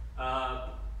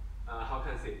how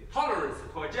can I say, tolerance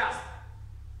to adjust.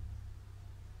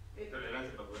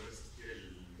 Tolerancia para poder resistir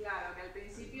el. Claro, que al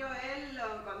principio él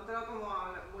lo encontró como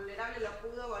vulnerable, lo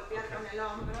pudo golpear con el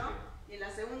hombro. Y en la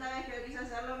segunda vez que él quiso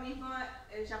hacer lo mismo,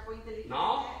 él ya fue inteligente,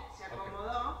 No. se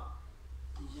acomodó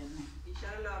y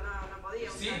ya no podía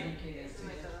Sí. usar ese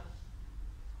método.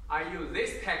 I use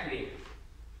this technique.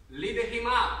 Lead him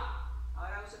up.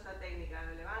 Ahora uso esta técnica,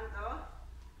 lo levanto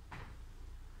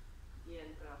y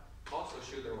entro. Also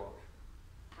shoulder walk.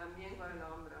 También con el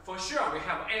hombro. For sure, we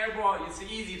have air ball. It's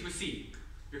easy to see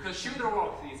because shoulder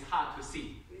walk is hard to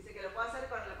see. Y dice que lo puede hacer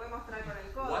lo puede mostrar con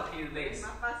el codo. What is this? Es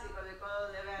más fácil con el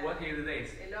codo de ver. What is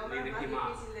this? El hombro es Lead más him up.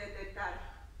 difícil de detectar.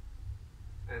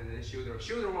 And then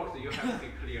shoulder walk, you have to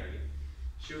see clearly.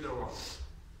 Shoulder walk.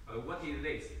 What is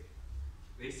this?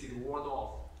 This is ward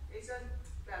off. Eso,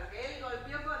 claro, que él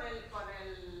golpeó con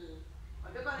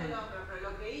el hombro, pero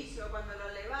lo que hizo cuando lo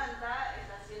levanta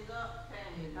está haciendo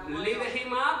está Lead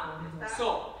him up.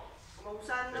 So como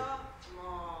usando,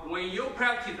 como when you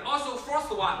practice, also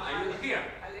first one I use here.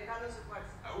 alejando su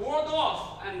fuerza. Ward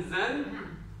off, and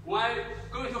then when I'm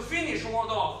going to finish ward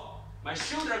off, my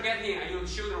shoulder get in, I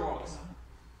use shoulder walks.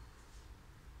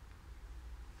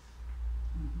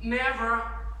 Never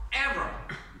ever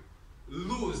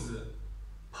lose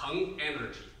Peng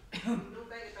energy.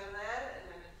 Nunca hay que perder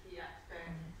la energía.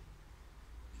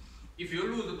 If you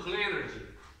lose Peng energy,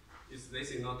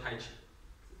 This is not Tai Chi.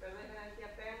 Si perdés la energía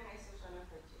Pen, eso ya no es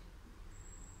Tai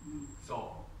Chi.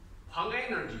 So, Peng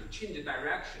energy, change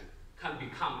direction, can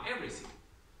become everything.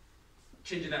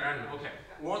 Change direction, okay.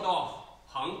 Ward off,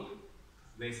 Peng,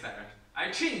 this direction.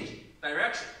 I change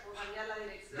direction, Puedo cambiar la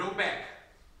dirección. roll back.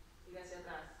 Ir hacia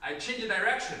atrás. I change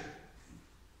direction,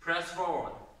 press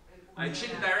forward. I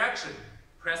change direction,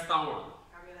 press downward.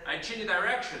 Cambio de I change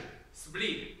direction,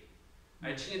 split.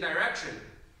 I change direction,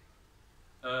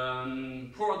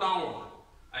 pull downward.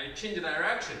 I change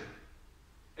direction,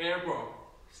 elbow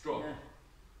stroke,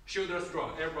 shoulder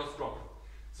stroke, elbow stroke.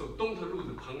 So don't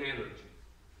lose Peng energy.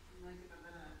 No hay que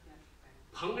perder la energía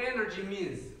Pen. Peng energy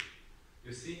means,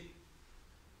 you see,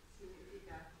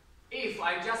 Significa. if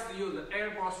I just use the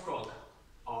elbow stroke,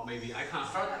 or maybe I can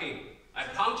hurt him, I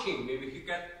punch him, maybe he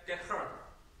get hurt.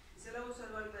 Si solo uso el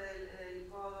golpe del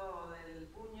codo o del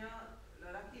puño,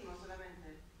 lo lastimo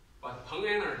solamente. But Peng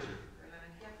energy, Pero la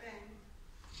energía Pen,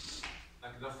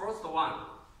 like the first one,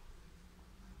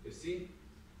 you see,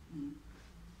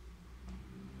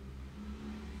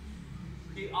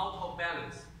 he out of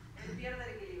balance. él pierde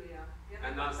el equilibrio. Pierde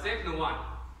And el the control. second one,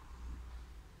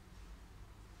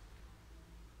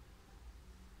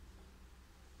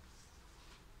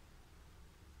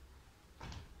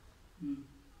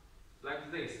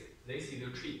 like this, is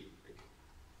the tree.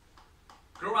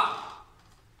 Grow up,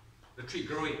 the tree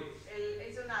growing. Él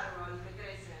es un árbol que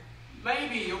crece.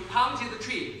 Maybe you punch the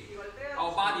tree, Si golpeo,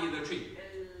 or body the tree.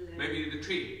 el, Maybe the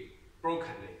tree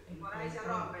broken. por ahí se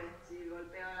rompe si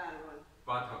golpeo el árbol.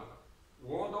 But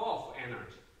ward off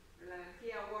energy. La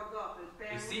energía ward off, el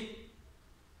Pen, You see,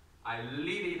 I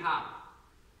lead it up.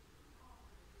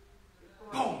 es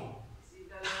como Boom! si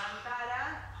lo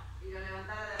levantara y lo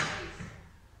levantara de raíz.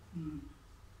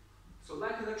 So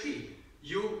like the tree,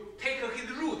 you take his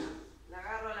root. Le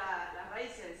agarro las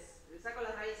raíces, le saco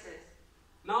las raíces.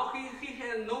 Now he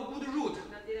has no good root.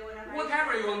 No tiene buenas raíces.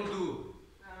 Whatever you want to do,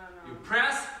 No. you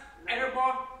press,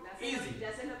 elbow, Le easy.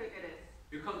 haces lo que querés,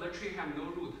 Because the tree has no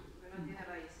root. porque no tiene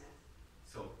raíces.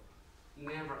 So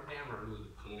never ever lose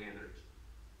Peng energy.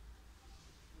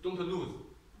 Don't lose.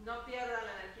 No pierdan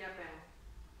la energía Pen.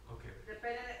 Okay.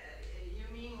 You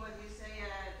mean when you say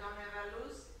don't ever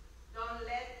lose, don't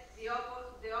let the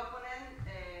opponent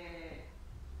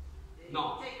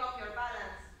No. take off your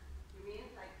balance. You mean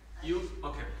like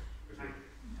Okay.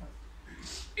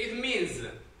 It means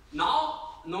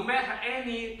now, no matter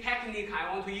any technique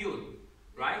I want to use,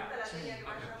 right? la línea que Okay,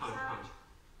 vayas a punch, usar, punch.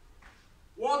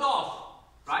 Ward off,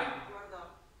 right? guardo.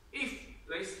 If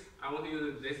this, I want to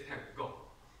use this technique, go.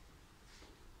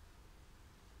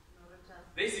 No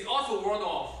rechazo. This is also ward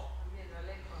off, También lo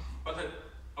alejo. but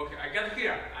okay, I get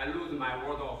here, I lose my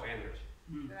ward off energy.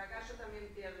 Pero acá yo también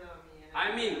pierdo mi energía.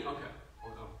 I mean, okay,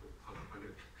 hold on,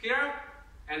 punch. Here,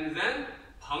 and then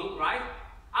Peng, right?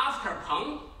 After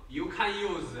Peng, you can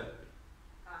use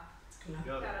Ah,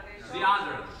 Claro. claro que the yo,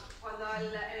 other. cuando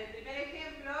en el primer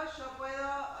ejemplo, yo puedo,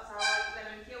 o sea, la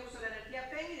energía, uso la energía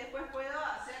Pen y después puedo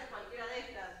hacer cualquiera de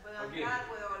estas. Puedo Ok. entrar,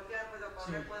 puedo golpear, puedo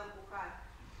correr, puedo empujar.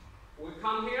 We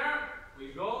come here,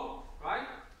 we go, right?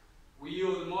 We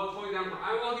use more, for example,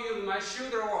 I want to use my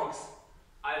shoulder works.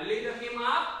 I lead him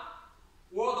up,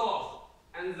 ward off,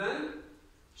 and then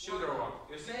shoulder work.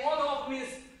 You see, ward off means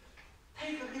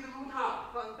take his root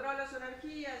up. Controlo su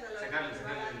energía, ya Sacarle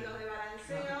los de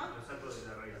balanceo, Lo saco de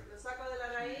la raíz. lo saco de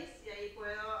la raíz y ahí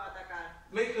puedo atacar.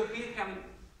 Make him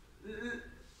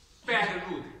bad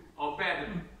root or bad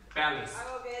balance.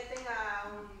 Hago que él tenga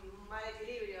un mal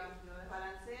equilibrio, lo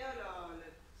desbalanceo,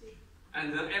 sí,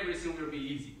 And then everything will be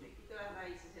easy. le quito las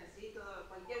raíces y así todo,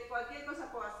 cualquier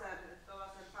cosa puedo hacer, todo va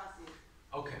a ser fácil.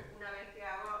 Okay, Una vez que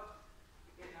hago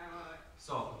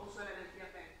so uso la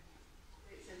energía Pen.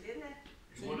 ¿Se entiende?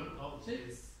 El wall off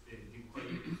es el dibujo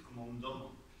ahí, es como un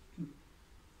domo.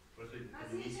 Por eso Ah, al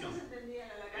sí, eso inicio no se entendía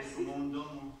la es casi. como un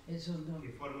domo Es un don. que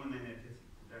forma una energía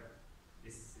circular.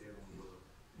 Es un wall off.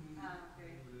 Ah, ok.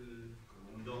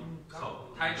 Como un domo.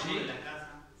 so Tai El domo de Chi. la casa,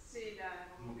 Sí,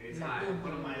 como que es La la cúpula.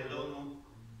 forma del domo.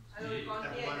 algo que Está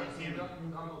jugando contiene.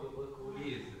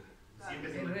 siempre. Is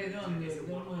Siempre se Es mantiene redondo, ese el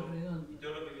domo wall es off. redondo. Y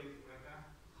todo lo que viene por acá.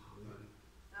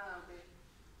 Ah, ok.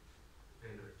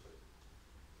 energy.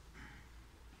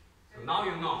 So now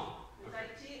you know. El Tai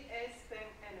Chi es Pen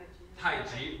Energy. Tai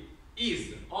Chi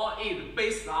is or is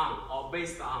based on or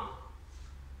based on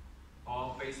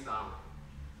or based on.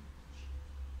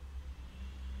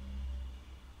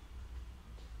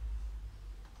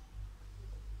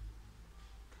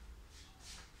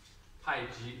 Tai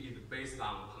Chi is based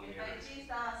on Peng El Tai energy. Chi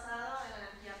está basado en la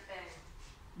energía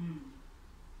Pen.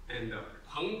 And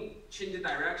Peng change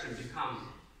direction become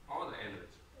all the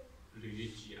energy, Li,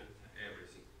 Ji, and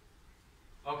everything.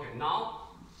 Okay, now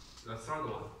the third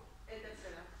one. El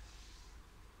tercero.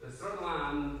 The third one,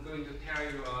 I'm going to tell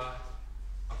you a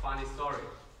funny story.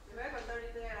 Les voy a contar una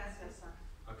historia graciosa.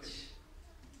 Okay.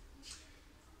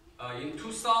 In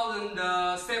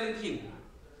 2017,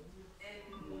 En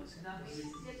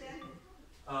 2017,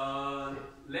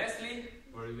 Leslie,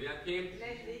 Bolivia team,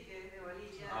 Leslie, que es de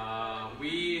Bolivia,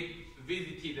 we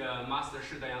visited Master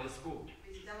Shidayang school.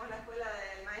 visitamos la escuela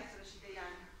del maestro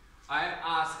Shiteyang. I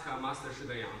asked Master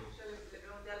Shidayang, Yo le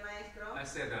pregunté al maestro, I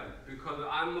said, because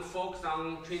I'm focused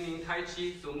on training Tai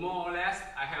Chi, so more or less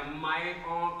I have my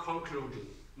own conclusion,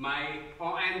 my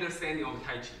own understanding of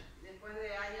Tai Chi. después de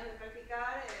años de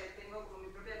practicar, tengo como mi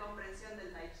propia comprensión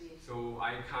del Tai Chi. So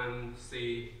I can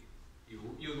say,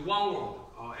 use one word,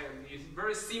 it's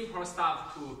very simple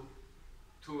stuff to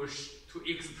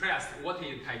express what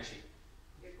is Tai Chi.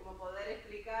 Como poder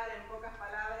explicar en pocas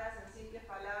palabras, en simples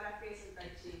palabras, qué es el Tai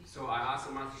Chi. So I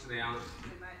asked Master Shidayang,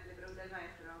 Le pregunté al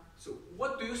maestro, so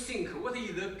what do you think, what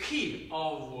is the key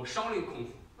of Shaolin Kung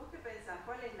Fu? ¿vos qué pensás?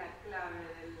 ¿Cuál es la clave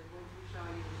del Kung Fu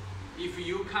Shaolin? If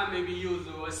you can maybe use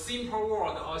a simple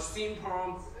word or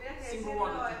simple Si tuvieras que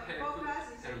word decirlo to en tell pocas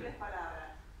y me. simples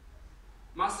palabras.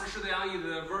 Master Shidayang is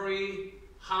a very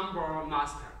humble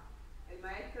master. El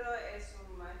maestro es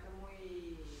un maestro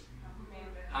muy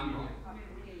Humble.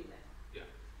 humilde. Yeah.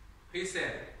 He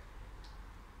said,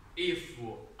 if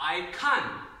I can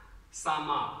sum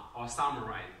up or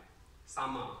summarize,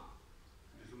 sum up.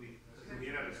 Resumir. Si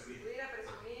pudiera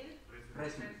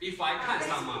presumir, If I can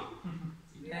sum up,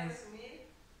 si pudiera resumir,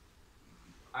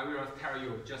 I will tell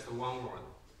you just one word,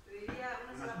 te diría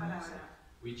una sola palabra,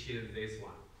 which is this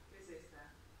one. que es esta.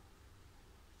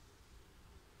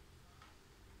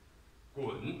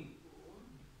 滚.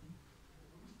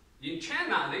 In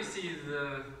China, this is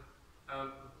a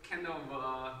kind of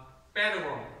a bad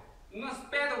word.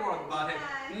 Not bad word, but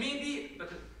maybe,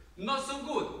 but not so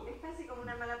good. Es casi como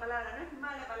una mala palabra, no es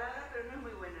mala palabra, pero no es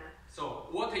muy buena. So,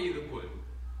 what is 滚?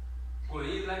 滚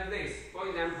is like this. For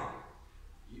example,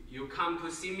 you come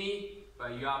to see me,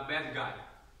 but you are a bad guy.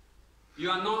 You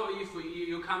are not, if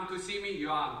you come to see me, you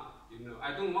are,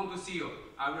 I don't want to see you.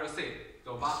 I will say,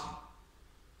 走吧.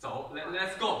 So,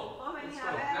 let's go. Vos venís Let's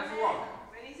a go. Let's verme, walk.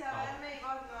 venís a verme y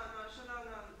vos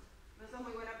no sos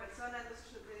muy buena persona,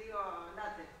 entonces yo te digo,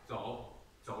 andate.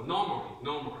 走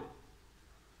normally.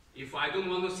 If I don't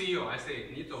want to see you, I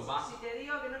say, 你走吧. Si te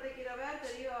digo que no te quiero ver,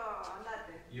 te digo,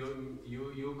 andate.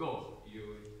 You go.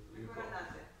 You Mejor go.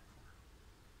 andate.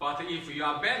 But if you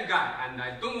are a bad guy and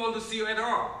I don't want to see you at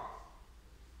all,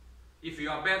 if you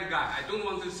are a bad guy, I don't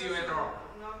want to see you at all,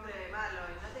 Un hombre malo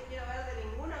y no te quiero ver de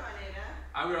ninguna manera,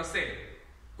 I will say,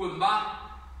 滚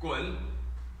吧, 滚.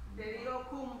 te digo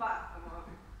kumba, como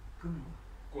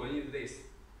滚 is this.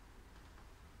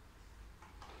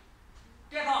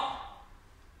 Get out.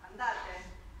 andate.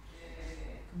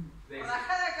 This.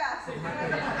 Rajá de acá, se fue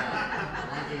de acá.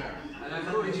 A la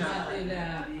lucha. A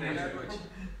la lucha.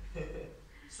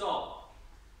 So,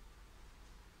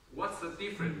 what's the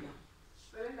difference?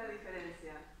 ¿Cuál es la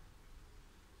diferencia?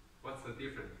 What's the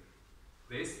difference?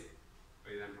 This,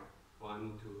 for example,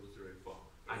 1, 2, 3, 4.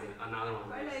 And another one.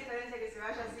 ¿Cuál es la diferencia que se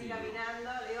vaya así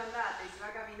caminando? Le digo andate y se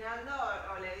va caminando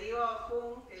o le digo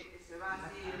pum, que se va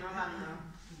así rodando.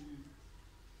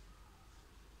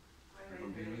 ¿Cuál es la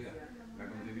diferencia? La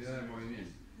continuidad del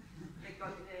movimiento.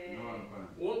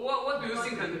 What do you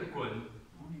think of 滚?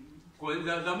 滚,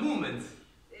 the movement.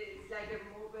 It's like a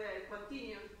move,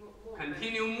 continuous movement.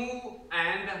 Continue move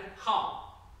and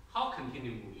how? How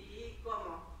continue move? ¿Y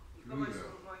cómo? ¿Y cómo es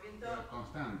un movimiento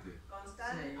Constante.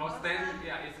 constante? Constant,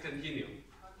 yeah, it's continue.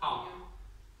 How?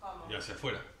 ¿Cómo? Y hacia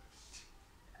afuera.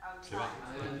 Se va.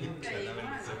 Claramente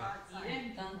se va.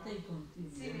 Constante y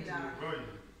continuo. Similar.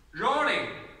 Rolling.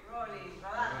 Rolling,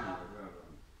 rodando.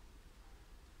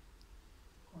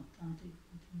 Constante y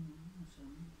continuo, no sé.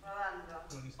 Rodando.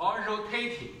 Or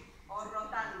rotating. O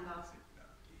rotando.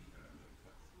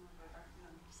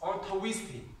 Or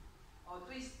twisting. O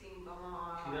twisting,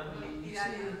 como Girando.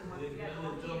 estirar, como estirar,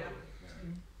 como giro.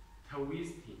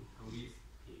 Twisting,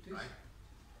 right?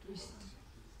 Twist.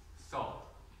 So,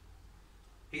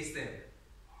 he said,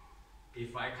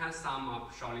 if I can sum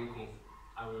up Shaolin Kung Fu,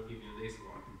 I will give you this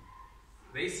word.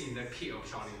 This is the key of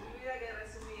Shaolin Si Kung Fu. tuviera que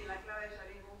resumir la clave de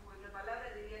Shaolin Kung Fu en una palabra,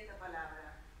 diría esta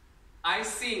palabra. I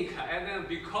think, and then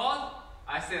because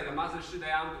I said the Master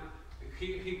Shidayang,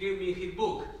 he gave me his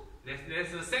book.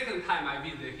 That's the second time I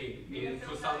visited him in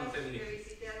La segunda vez 2017. que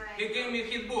visité al He gave maestro, me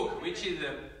his book, which is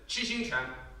Qi Xing Quan.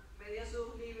 me dio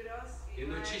sus libros y You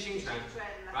know uno es Qi Xing Quan,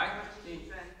 las right? llamas Qi Xing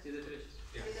Quan. 7 3.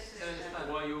 Yeah. Siete estrellas.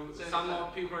 Well, some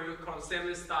more people you call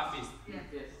seven star feast, Yes.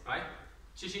 Yes. right?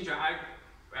 Qi Xing Quan,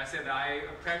 I said I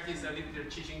practice a little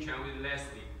teaching Quan with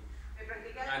Leslie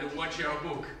and watch your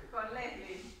book. Con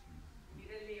Leslie.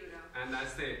 Mire el libro. And I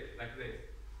say like this.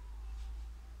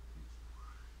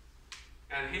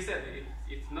 And he said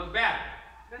it's not bad.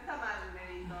 No está mal, me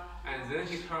dijo. And then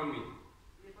he told me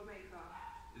Y después me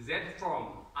dijo, that form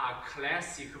are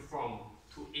classic form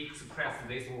to express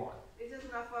this word. esa es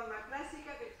una forma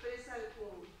clásica que expresa el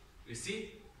Kung. You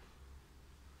see?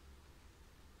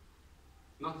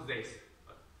 Not this.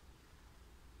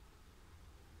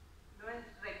 No es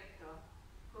recto,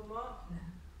 como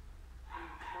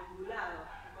ondulado,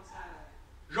 una cosa árabe.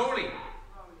 Rolling,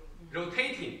 Rolling.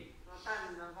 rotating,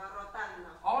 Rotando, va rotando.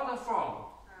 all the form.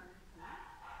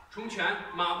 冲拳，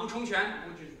马步冲拳。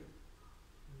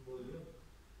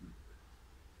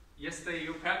Yesterday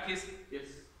you practice Yes.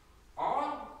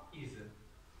 all is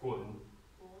滚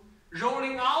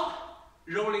rolling out,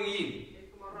 rolling in.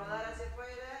 Es como rodar hacia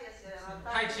afuera y hacia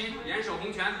rotar. 太极延手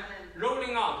红拳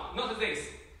rolling out, not this,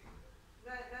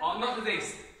 or not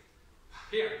this.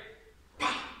 Here,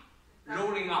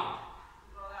 rolling out,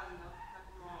 Rodando, está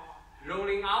como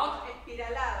rolling out,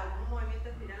 espiralado, como un movimiento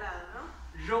espiralado, ¿no?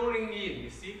 rolling in. You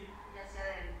see? Y hacia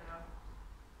adentro.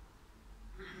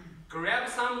 Grab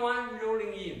someone,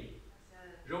 rolling in, Hacia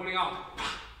adentro. rolling out, Hacia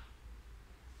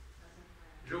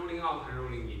afuera. rolling out,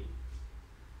 rolling in.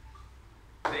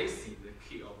 This is the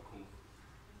key of Kung Fu.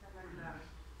 Esa es la clave.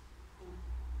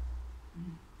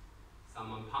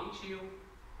 Someone punch you,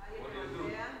 Alguien what que do you do?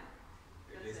 golpea,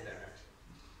 In this direction.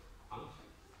 Punch.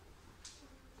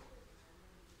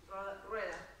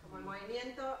 rueda, como el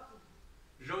movimiento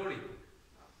Rolling.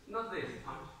 Not this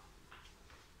punch.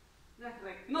 no es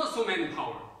recto. Not so many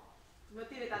power. No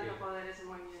tiene tanto poder ese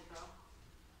movimiento.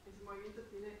 Ese movimiento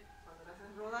tiene, cuando lo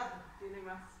haces rodar, tiene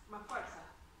más fuerza.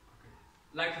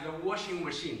 Like the washing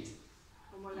machine.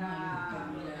 Como la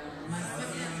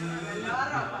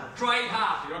lavarropa. Dry it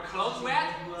up. Your clothes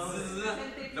wet.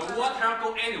 zzz, The water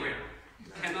go anywhere.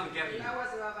 Cannot get El in. agua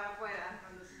se va para afuera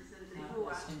cuando se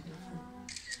centrifuga.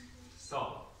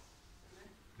 So,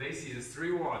 this is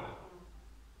 3 words.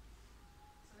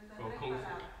 Son estas For tres Kung Fu.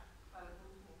 palabras para el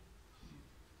Kung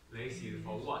Fu. This is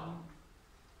for what?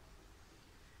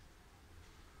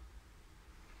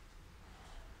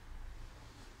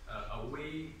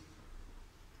 Away.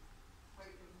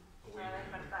 Para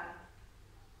despertar.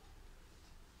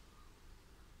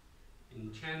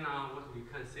 In China, what we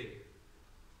can say?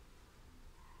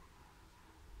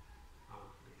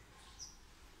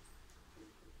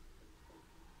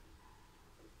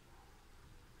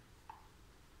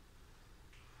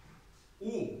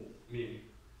 Wu meaning,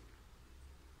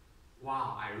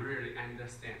 wow, I really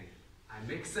understand. I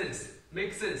make sense.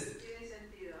 Make sense. Tiene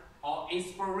sentido. Or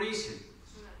inspiration.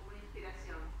 Es una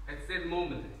inspiración. At that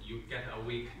moment, you get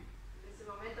awakened. En ese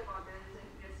momento, cuando tenés esa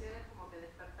inspiración, es como que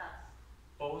despertás.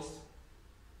 Both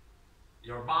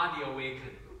your body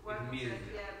awakened, Tu it cuerpo se means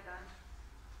despierta.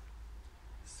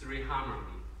 3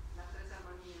 harmony, Las tres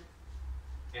armonías.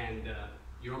 and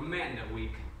your mind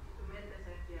awakened. Y tu mente se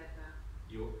despierta.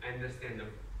 You understand the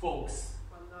focus.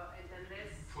 Cuando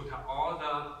entendés, Put all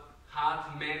the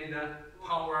heart, mind,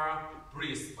 power,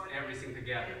 breath, everything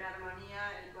together. en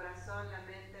armonía el corazón, la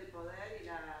mente, el poder y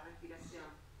la respiración.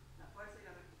 La fuerza y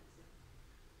la respiración.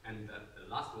 And the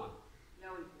last one. La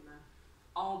última.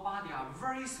 Our body are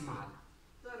very smart.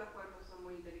 Todos los cuerpos son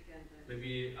muy inteligentes.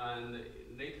 Maybe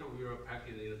later we will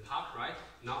practice in the park, right?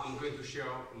 Now I'm going to share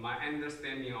my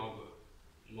understanding of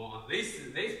more. This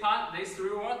part, these 3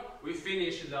 words, we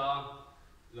finish the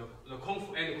Kung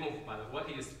Fu and Kung Fu, but what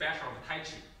is special of Tai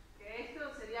Chi? Que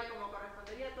esto sería como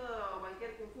correspondería a todo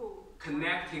cualquier Kung Fu.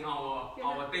 Connecting our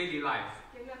daily life.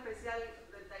 ¿Qué es lo especial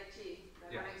del Tai Chi? La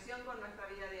Yeah. conexión con nuestra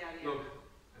vida diaria. Look.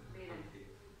 Miren.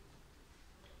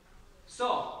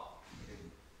 So,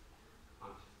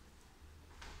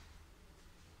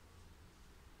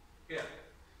 here.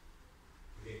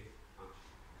 Okay.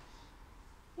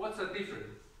 What's the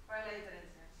difference? ¿Cuál es la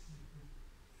diferencia?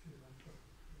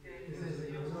 Que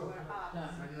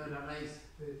Claro. de la raíz.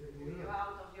 you go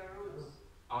out of your roots.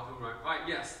 Out of right,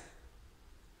 yes.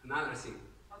 Another thing.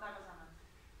 Otra cosa más.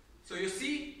 So you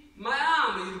see, my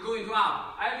arm is going to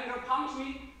up. I think punch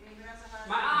me, Mis brazos van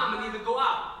my hacia arm arriba. needs to go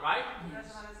up, right? Mis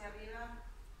brazos van hacia arriba.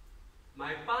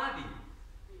 My body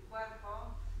Mi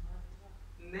cuerpo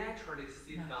naturally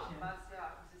sit down. va hacia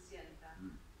abajo, se sienta.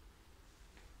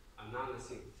 Another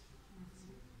thing.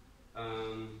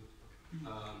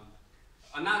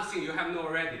 Another thing you have know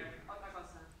already. Otra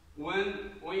cosa.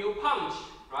 When you punch,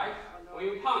 right? When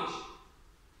you punch,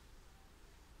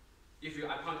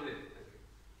 I punch this,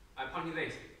 I punch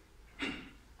this.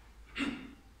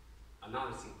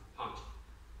 Another thing, punch.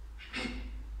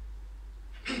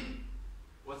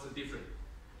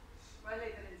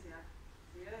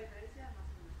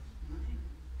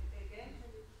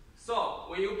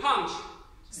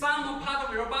 Some part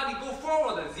of your body go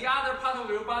forward, the other part of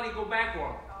your body go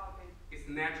backward. Okay. It's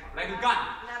natural, like a gun.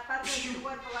 Una parte de tu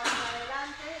cuerpo va hacia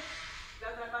adelante, la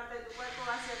otra parte de tu cuerpo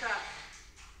va hacia atrás.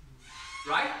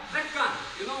 Right? Like a gun.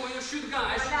 You know when you shoot gun,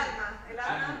 El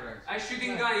arma I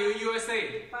shooting gun in USA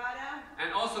dispara.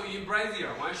 and also in Brazil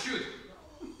when I shoot.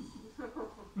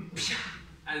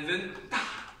 And then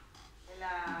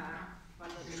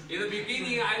in the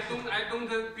beginning I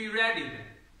don't be ready.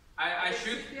 I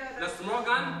shoot the small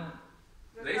gun,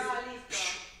 this,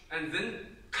 and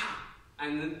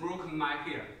then broke my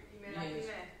hair.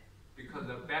 Because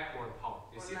the backward power.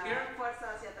 You see here?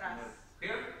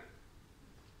 Here?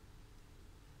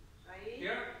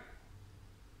 Here?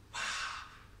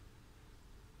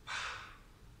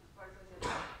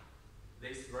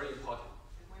 This is very important.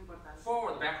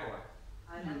 Forward, backward.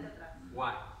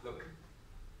 Why? Look.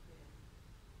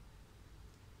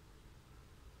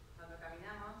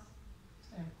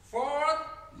 Forward,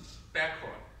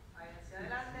 backward.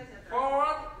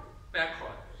 Forward,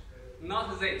 backward.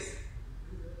 Not this.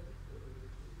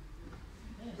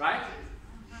 Right?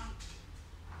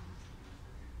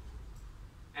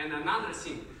 And another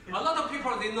thing, a lot of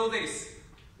people, they know this.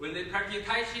 When they practice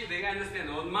Tai Chi, they understand,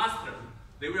 or master,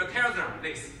 they will tell them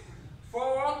this.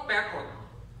 Forward, backward.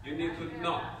 You need to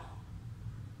know.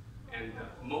 And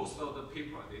most of the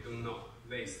people, they don't know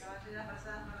this.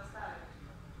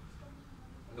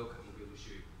 Look, I'm going to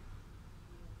show you.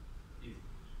 Easy.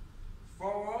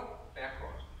 Forward,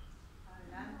 backward.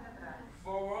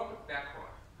 Forward,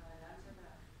 backward.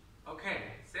 Okay,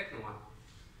 second one.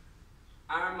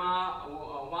 Alma,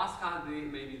 Huasca,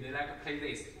 maybe they like to play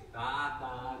this. Da,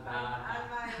 da, da, da.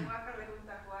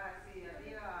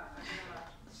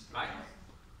 Right?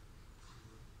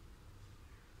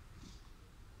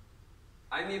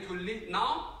 I need to lead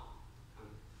now.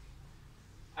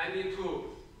 I need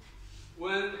to,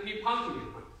 when he pumped me,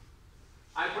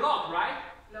 I block, right?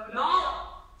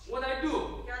 Now, what I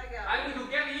do, I need to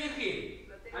get in him.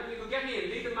 I need to get in,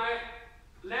 lead my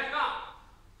leg up,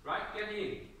 right? Get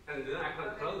in, and then I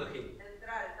can close him.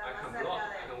 I can block,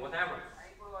 I can whatever.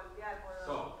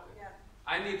 So,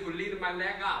 I need to lead my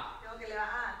leg up.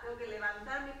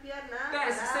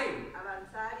 That's the same.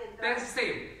 That's the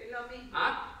same.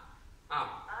 Up,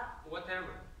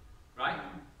 whatever, right?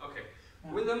 Okay.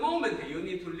 With the moment you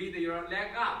need to lead your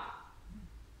leg up,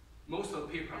 most of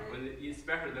people,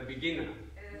 especially the beginner,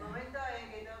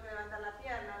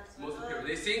 most people,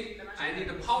 they think I need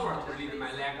the power to lead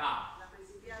my leg up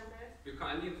because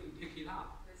I need to pick it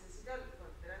up.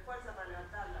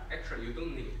 Actually, you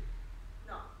don't need.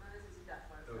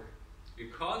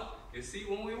 Because you see,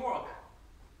 when we walk,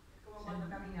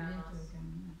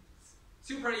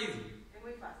 super easy.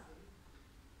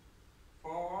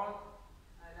 Forward,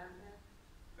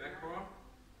 backward.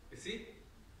 You see?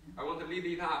 I want to lead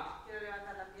it up.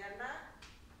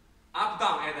 Up,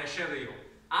 down, as I showed you.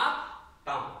 Up,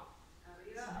 down.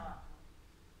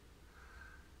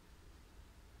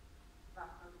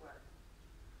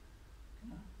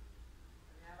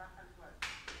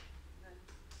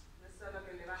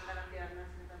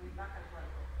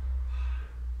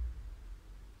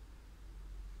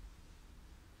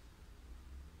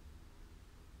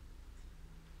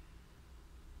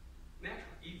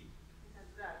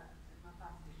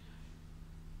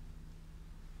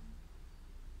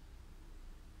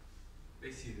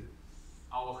 This is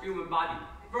our human body,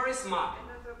 very smart.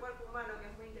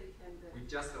 We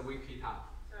just wake it up.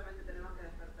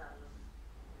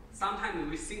 Sometimes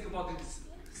we think about this,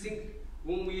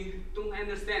 when we don't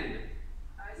understand.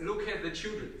 Look at the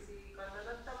children.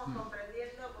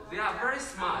 They are very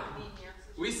smart.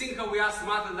 We think we are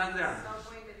smarter than them.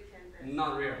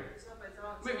 Not really.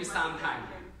 Maybe sometimes.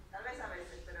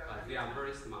 But they are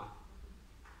very smart.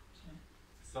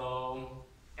 So,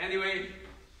 anyway,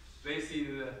 this is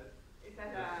the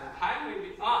time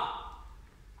maybe.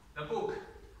 The book.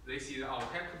 This is our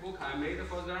textbook I made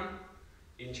for them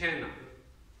in China.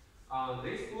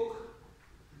 This book,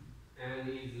 and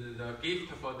is the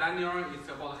gift for Daniel. It's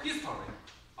about history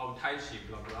of Tai Chi,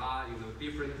 blah blah. You know,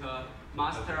 different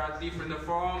master, different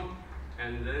form,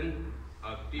 and then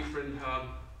different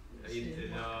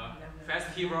in the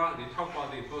festival. They talk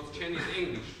about it both Chinese and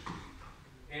English.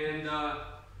 And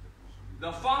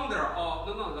the founder of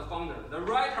the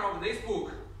writer of this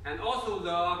book, and also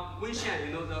the Wenshan,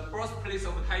 you know, the birthplace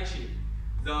of Tai Chi,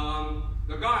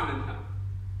 the government,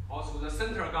 also the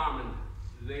central government,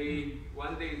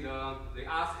 one day they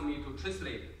asked me to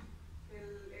translate.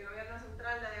 El gobierno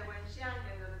central de Wenxian,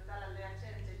 que es donde está la aldea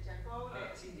Chenchakou, le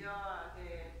pidió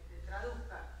que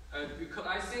traduzca. Because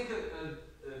I think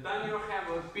Daniel have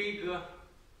a big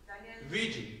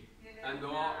vision, and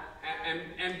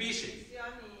ambition.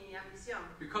 Visión y ambición.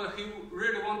 Because he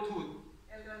really want to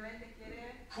Él realmente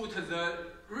quiere put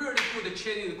the really good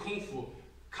Chinese Kung Fu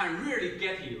can really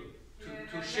get you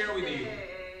to share with you.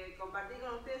 Compartir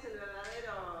con ustedes el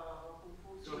verdadero Kung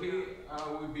Fu So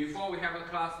chino. before we have a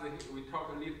class, we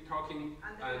talking,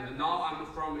 and now I'm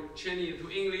from Chinese to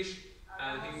English,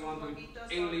 and he want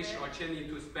to English or Chinese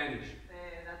to Spanish.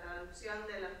 La traducción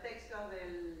de los textos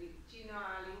del chino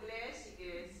al inglés y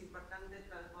que es importante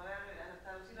poder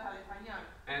traducirlos al español.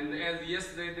 And as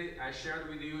yesterday I shared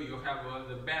with you, you have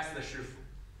the best shifu.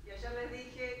 Y ayer les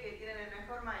dije que tienen el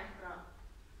mejor maestro.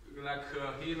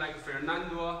 Like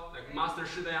Fernando, like Master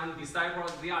Shidayan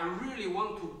disciples, they are really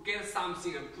want to get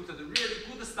something and put the really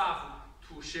good stuff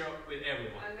to share with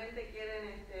everyone. Realmente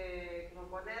quieren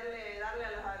como darle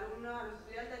a los alumnos, a los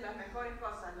estudiantes las mejores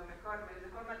cosas, el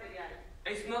mejor material.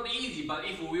 It's not easy, but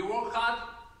if we work hard,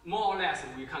 more or less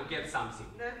we can get something.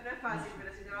 No es fácil,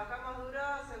 pero si trabajamos duro,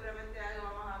 seguramente algo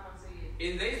vamos a conseguir.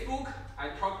 In this book, I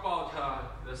talk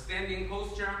about the standing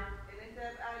posture, En este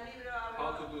libro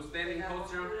how hablo to do de standing la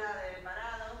posture, postura de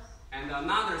parados. and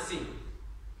another thing.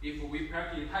 If we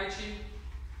practice Tai Chi,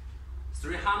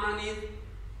 3 harmonies,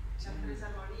 Las 3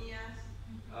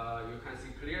 armonías, you can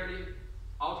see clearly.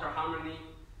 Outer harmony,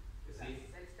 you see,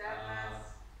 las externas,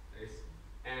 this.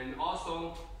 And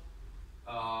also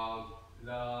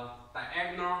the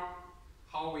diagonal,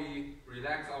 how we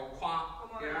relax our qua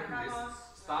como here, this relajamos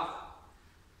stuff,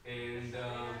 and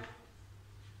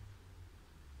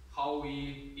how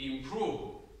we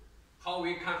improve, how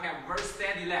we can have very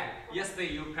steady leg.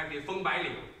 Yesterday you practiced Feng Bai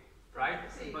Liu, right?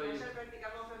 Sí, ayer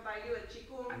practicamos Fen Bai Liu, el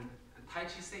Qigong, And Tai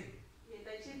Chi same. y el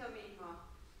Tai Chi es lo mismo.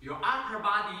 Your upper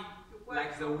body Tu cuerpo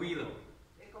like the willow.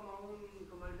 es como el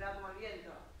como el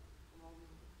viento. Como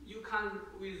You can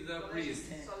with the breeze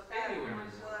soltar anywhere.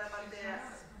 toda la parte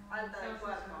alta del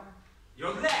cuerpo.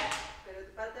 Your leg Pero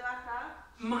tu parte baja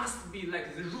must be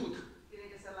like the root. tiene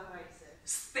que ser las raíces.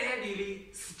 Steadily,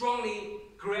 strongly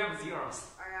grab the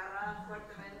earth. Agarradas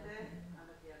fuertemente a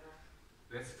la tierra.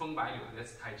 That's Feng Bai Liu,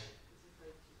 that's Tai Chi. Ese es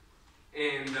Tai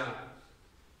Chi. And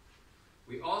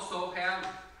we also have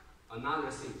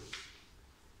another thing.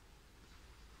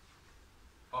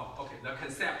 Oh, okay, the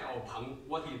concept of Peng.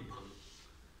 What is Peng?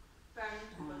 Fen,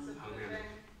 el concepto de Fen.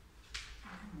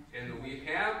 And we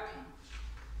have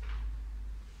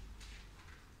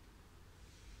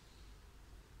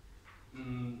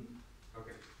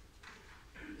okay.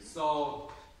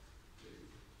 So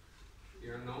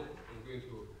here no,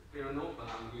 but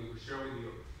I'm going to share with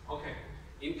you. Okay,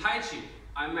 in Tai Chi,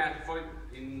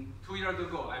 in 2 years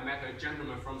ago, I met a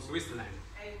gentleman from Switzerland.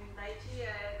 En Tai Chi,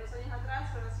 2 años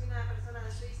atrás, conocí una persona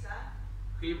de Suiza.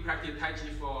 He practiced Tai Chi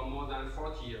for more than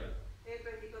 40 years. Él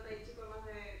practicó Tai Chi por más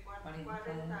de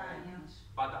 40 años.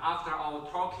 But after our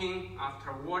talking,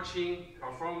 after watching,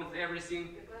 performance, everything,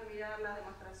 Después de mirar las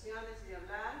demostraciones y de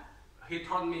hablar, he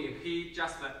told me he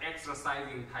just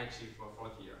exercising Tai Chi for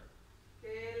 40 years. que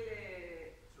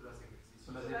él Solo hace ejercicio.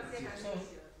 solo hacía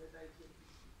ejercicios de Tai Chi.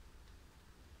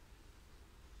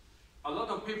 A lot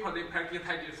of people, they practice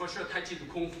Tai Chi, for sure Tai Chi is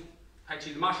Kung Fu, Tai Chi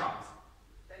is martial arts.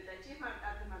 El Tai Chi es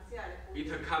artes marciales.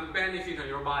 It can benefit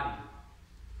your body,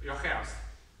 your health.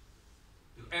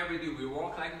 Every day we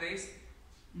walk like this,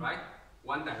 right?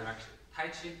 One direction. Tai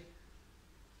Chi,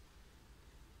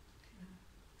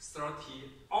 30,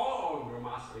 all your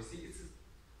muscle. You see, it's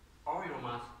all your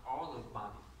muscle, all the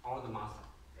body, all the muscle.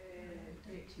 El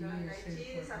Tai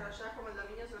Chi desarrollar como el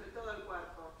dominio sobre todo el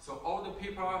cuerpo. So all the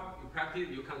people you practice,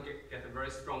 you can get a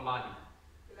very strong body,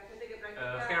 La gente que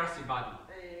practica healthy body.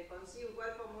 consigue un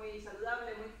cuerpo muy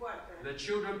saludable, muy fuerte. The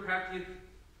children practice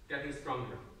getting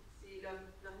stronger. Si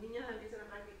los niños empiezan a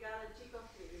practicar, de chicos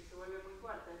que se vuelven muy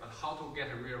fuertes. But how to get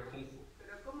a real Kung Fu?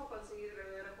 Pero ¿cómo conseguir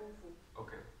verdadero Kung Fu?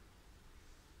 Okay.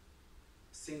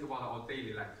 Think about our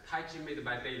daily life. Tai Chi made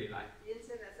by daily life.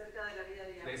 Piensen acerca de la vida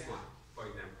diaria. This one, for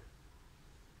example.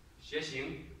 学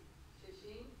行,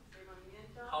 Xie el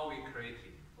movimiento, how we create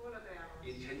it. ¿cómo lo creamos?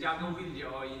 In Chenjiagou village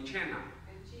or in China,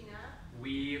 En China,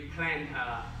 we plant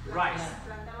rice.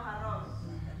 plantamos arroz.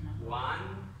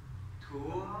 1, 2,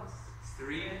 2,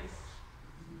 3.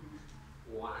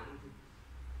 1,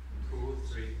 2,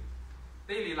 3.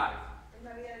 Daily life. Es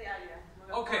la vida diaria. Como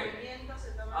los Okay. movimientos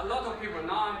se toman A lot of people,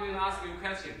 now I'm going to ask you a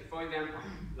question. For example,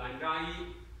 懒扎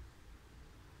一,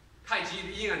 Tai Chi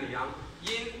is yin and yang.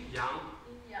 Yin, yang.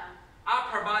 Yin yang.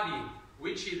 Upper body,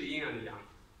 which is yin and yang?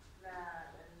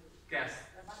 Guess.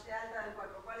 La parte alta del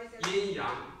cuerpo. ¿Cuál es el Yin,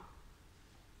 yang.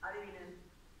 Adivinen.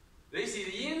 This is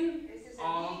yin Ese es el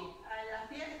or yin. A la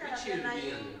fiesta, la which is pierna yin?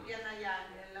 yin, pierna yang.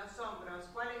 En los hombros.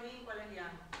 ¿Cuál es yin, cuál es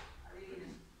yang?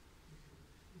 Adivinen.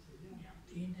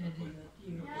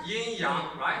 yin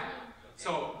yang, right?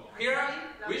 So here,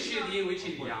 which is yin, which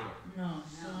is yang? No,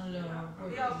 son los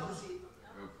The opposite.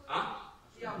 Huh?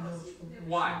 The opposite.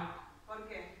 Why? ¿Por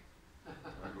qué?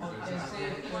 porque hace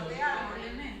Porque algo. el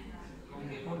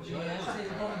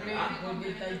doble, porque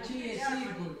el tai chi es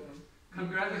círculo.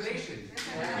 Congratulations.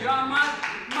 You are much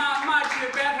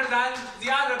better than the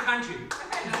other country.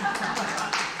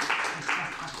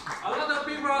 A lot of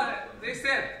people, they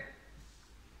said,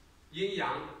 yin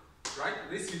yang, right?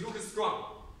 This looks strong.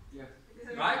 Yeah. Es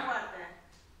el Right? más fuerte.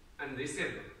 And they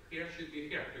said, here should be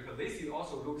here, because this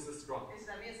also looks strong. Ese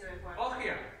también se ve fuerte. All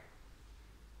here.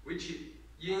 Which is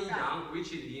yin yang,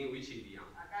 which is yin, which is yang.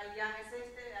 Acá el yang es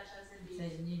este, allá es el Es yin.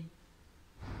 el yin.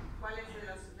 ¿Cuál es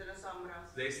de los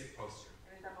hombros This posture.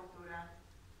 en esta postura?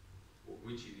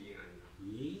 Which is yin and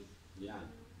yang.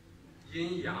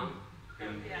 Yin, yang.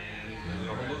 Yin yang.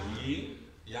 Yin,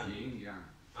 yang. Yin, yang.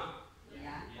 Huh?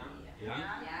 Yang.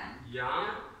 Yang.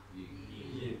 Yin.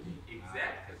 Yin.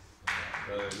 Exactly.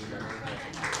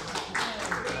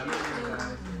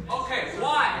 Okay,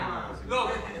 why? Look,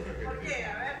 ¿Por qué?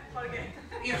 A ver, ¿por qué?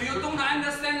 if you don't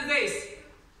understand this, Si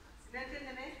no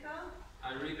entienden esto,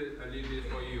 I read it a little bit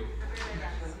for you.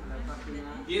 la página.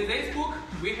 In this book,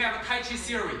 we have Tai Chi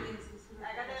theory.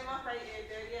 Acá tenemos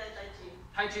teoría de Tai Chi.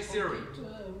 Tai Chi theory.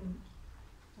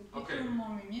 Porque es un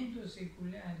movimiento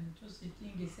circular, entonces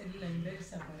tiene que ser la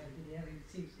inversa para crear el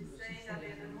círculo. Saying that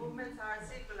the movements are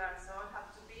circular, so it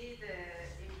have to be the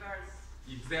inverse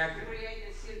to Exactly. create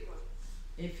a circle.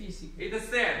 Es físico. It is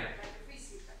said, Like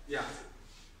physical. yeah.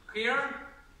 Here,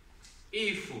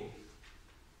 if,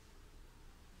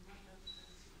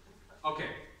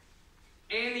 okay,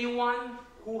 anyone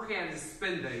who has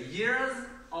spent years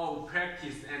of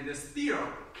practice and still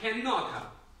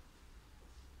cannot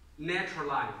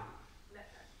naturalize,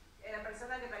 La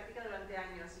persona que practica durante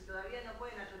años y todavía no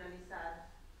puede naturalizar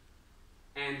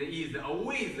and is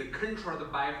always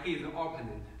controlled by his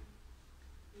opponent,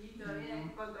 y todavía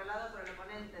es controlado por el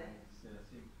oponente,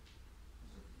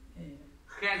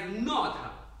 has not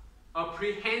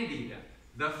apprehended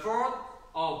the fault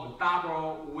of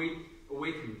double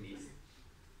weightiness.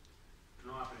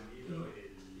 No ha aprendido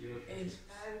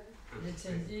El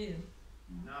sentido.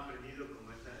 no ha aprendido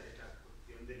como esta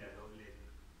cuestión de la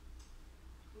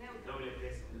neutro. doble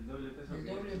peso. El doble peso. El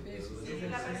doble peso. Sí,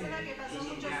 la persona que pasó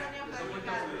muchos años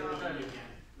practicando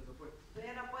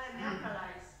todavía no puede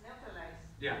neutralize.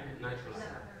 Yeah, naturalize.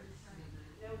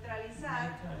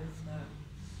 Neutralizar.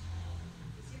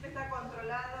 Siempre está siendo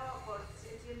controlado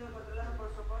por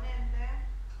su oponente.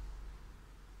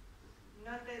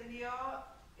 No entendió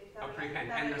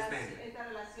esta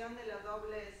relación de los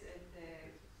dobles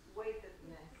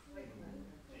weightedness.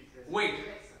 Weight.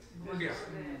 Here.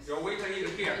 Your weight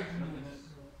is here.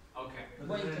 Okay.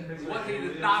 What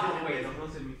is double weight? Los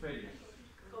dos hemisferios.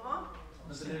 ¿Cómo?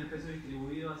 No tener el peso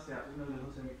distribuido hacia uno de los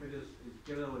dos hemisferios, el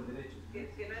izquierdo o el derecho.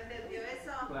 ¿Que no entendió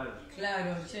eso? Claro.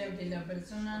 Claro, o sea que la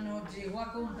persona no llegó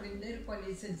a comprender cuál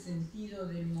es el sentido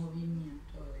del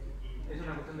movimiento. Es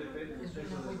una cuestión de peso. Es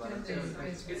una cuestión de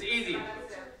peso. It's easy.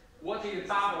 What is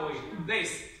double weight?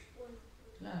 This.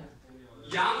 Claro.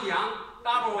 Yang yang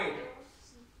double weight.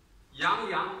 Yang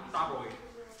yang double weight.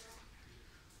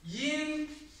 Yin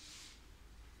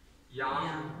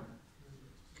yang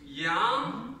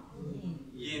yang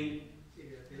yin.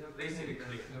 This is clear.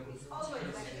 Always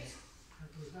like this.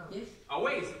 Yes.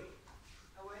 Always.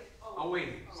 Away. Always.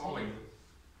 Always.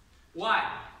 Why?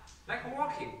 Like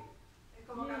walking. Es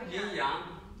como Yin caminar. yang.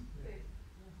 Sí.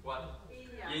 What? Yin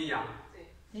yang. Yin yang. Sí.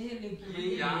 Es el Yin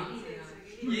equilibrio. yang. Sí, es el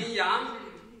equilibrio. Yin yang.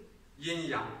 Yin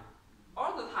yang.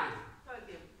 All the time. Todo el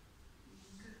tiempo.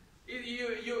 If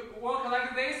you walk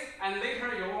like this and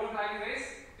later you walk like this,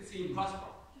 it's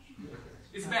impossible.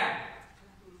 It's bad.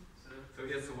 So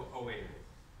it's away.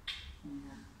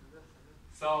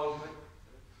 So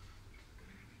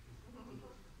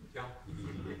yeah.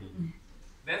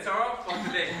 That's all for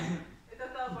today. Esto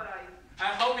es todo por hoy. I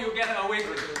hope you get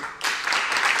awakened.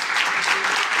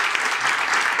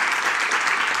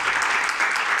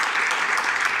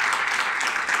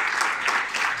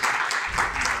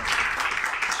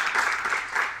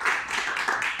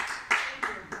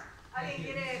 ¿Alguien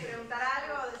quiere preguntar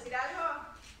algo o decir algo?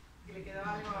 ¿Que le quedó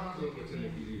algo?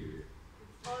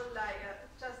 All like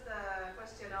just a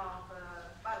question of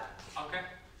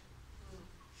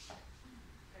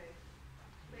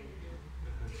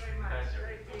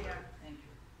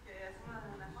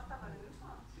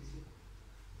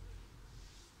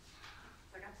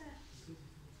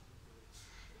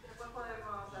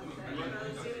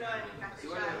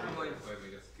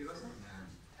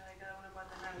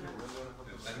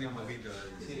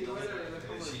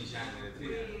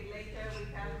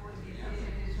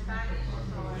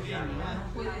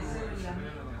No puede ser la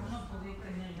misma, no podés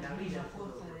tener la misma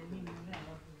fuerza del mismo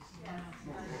lado, porque si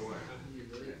no,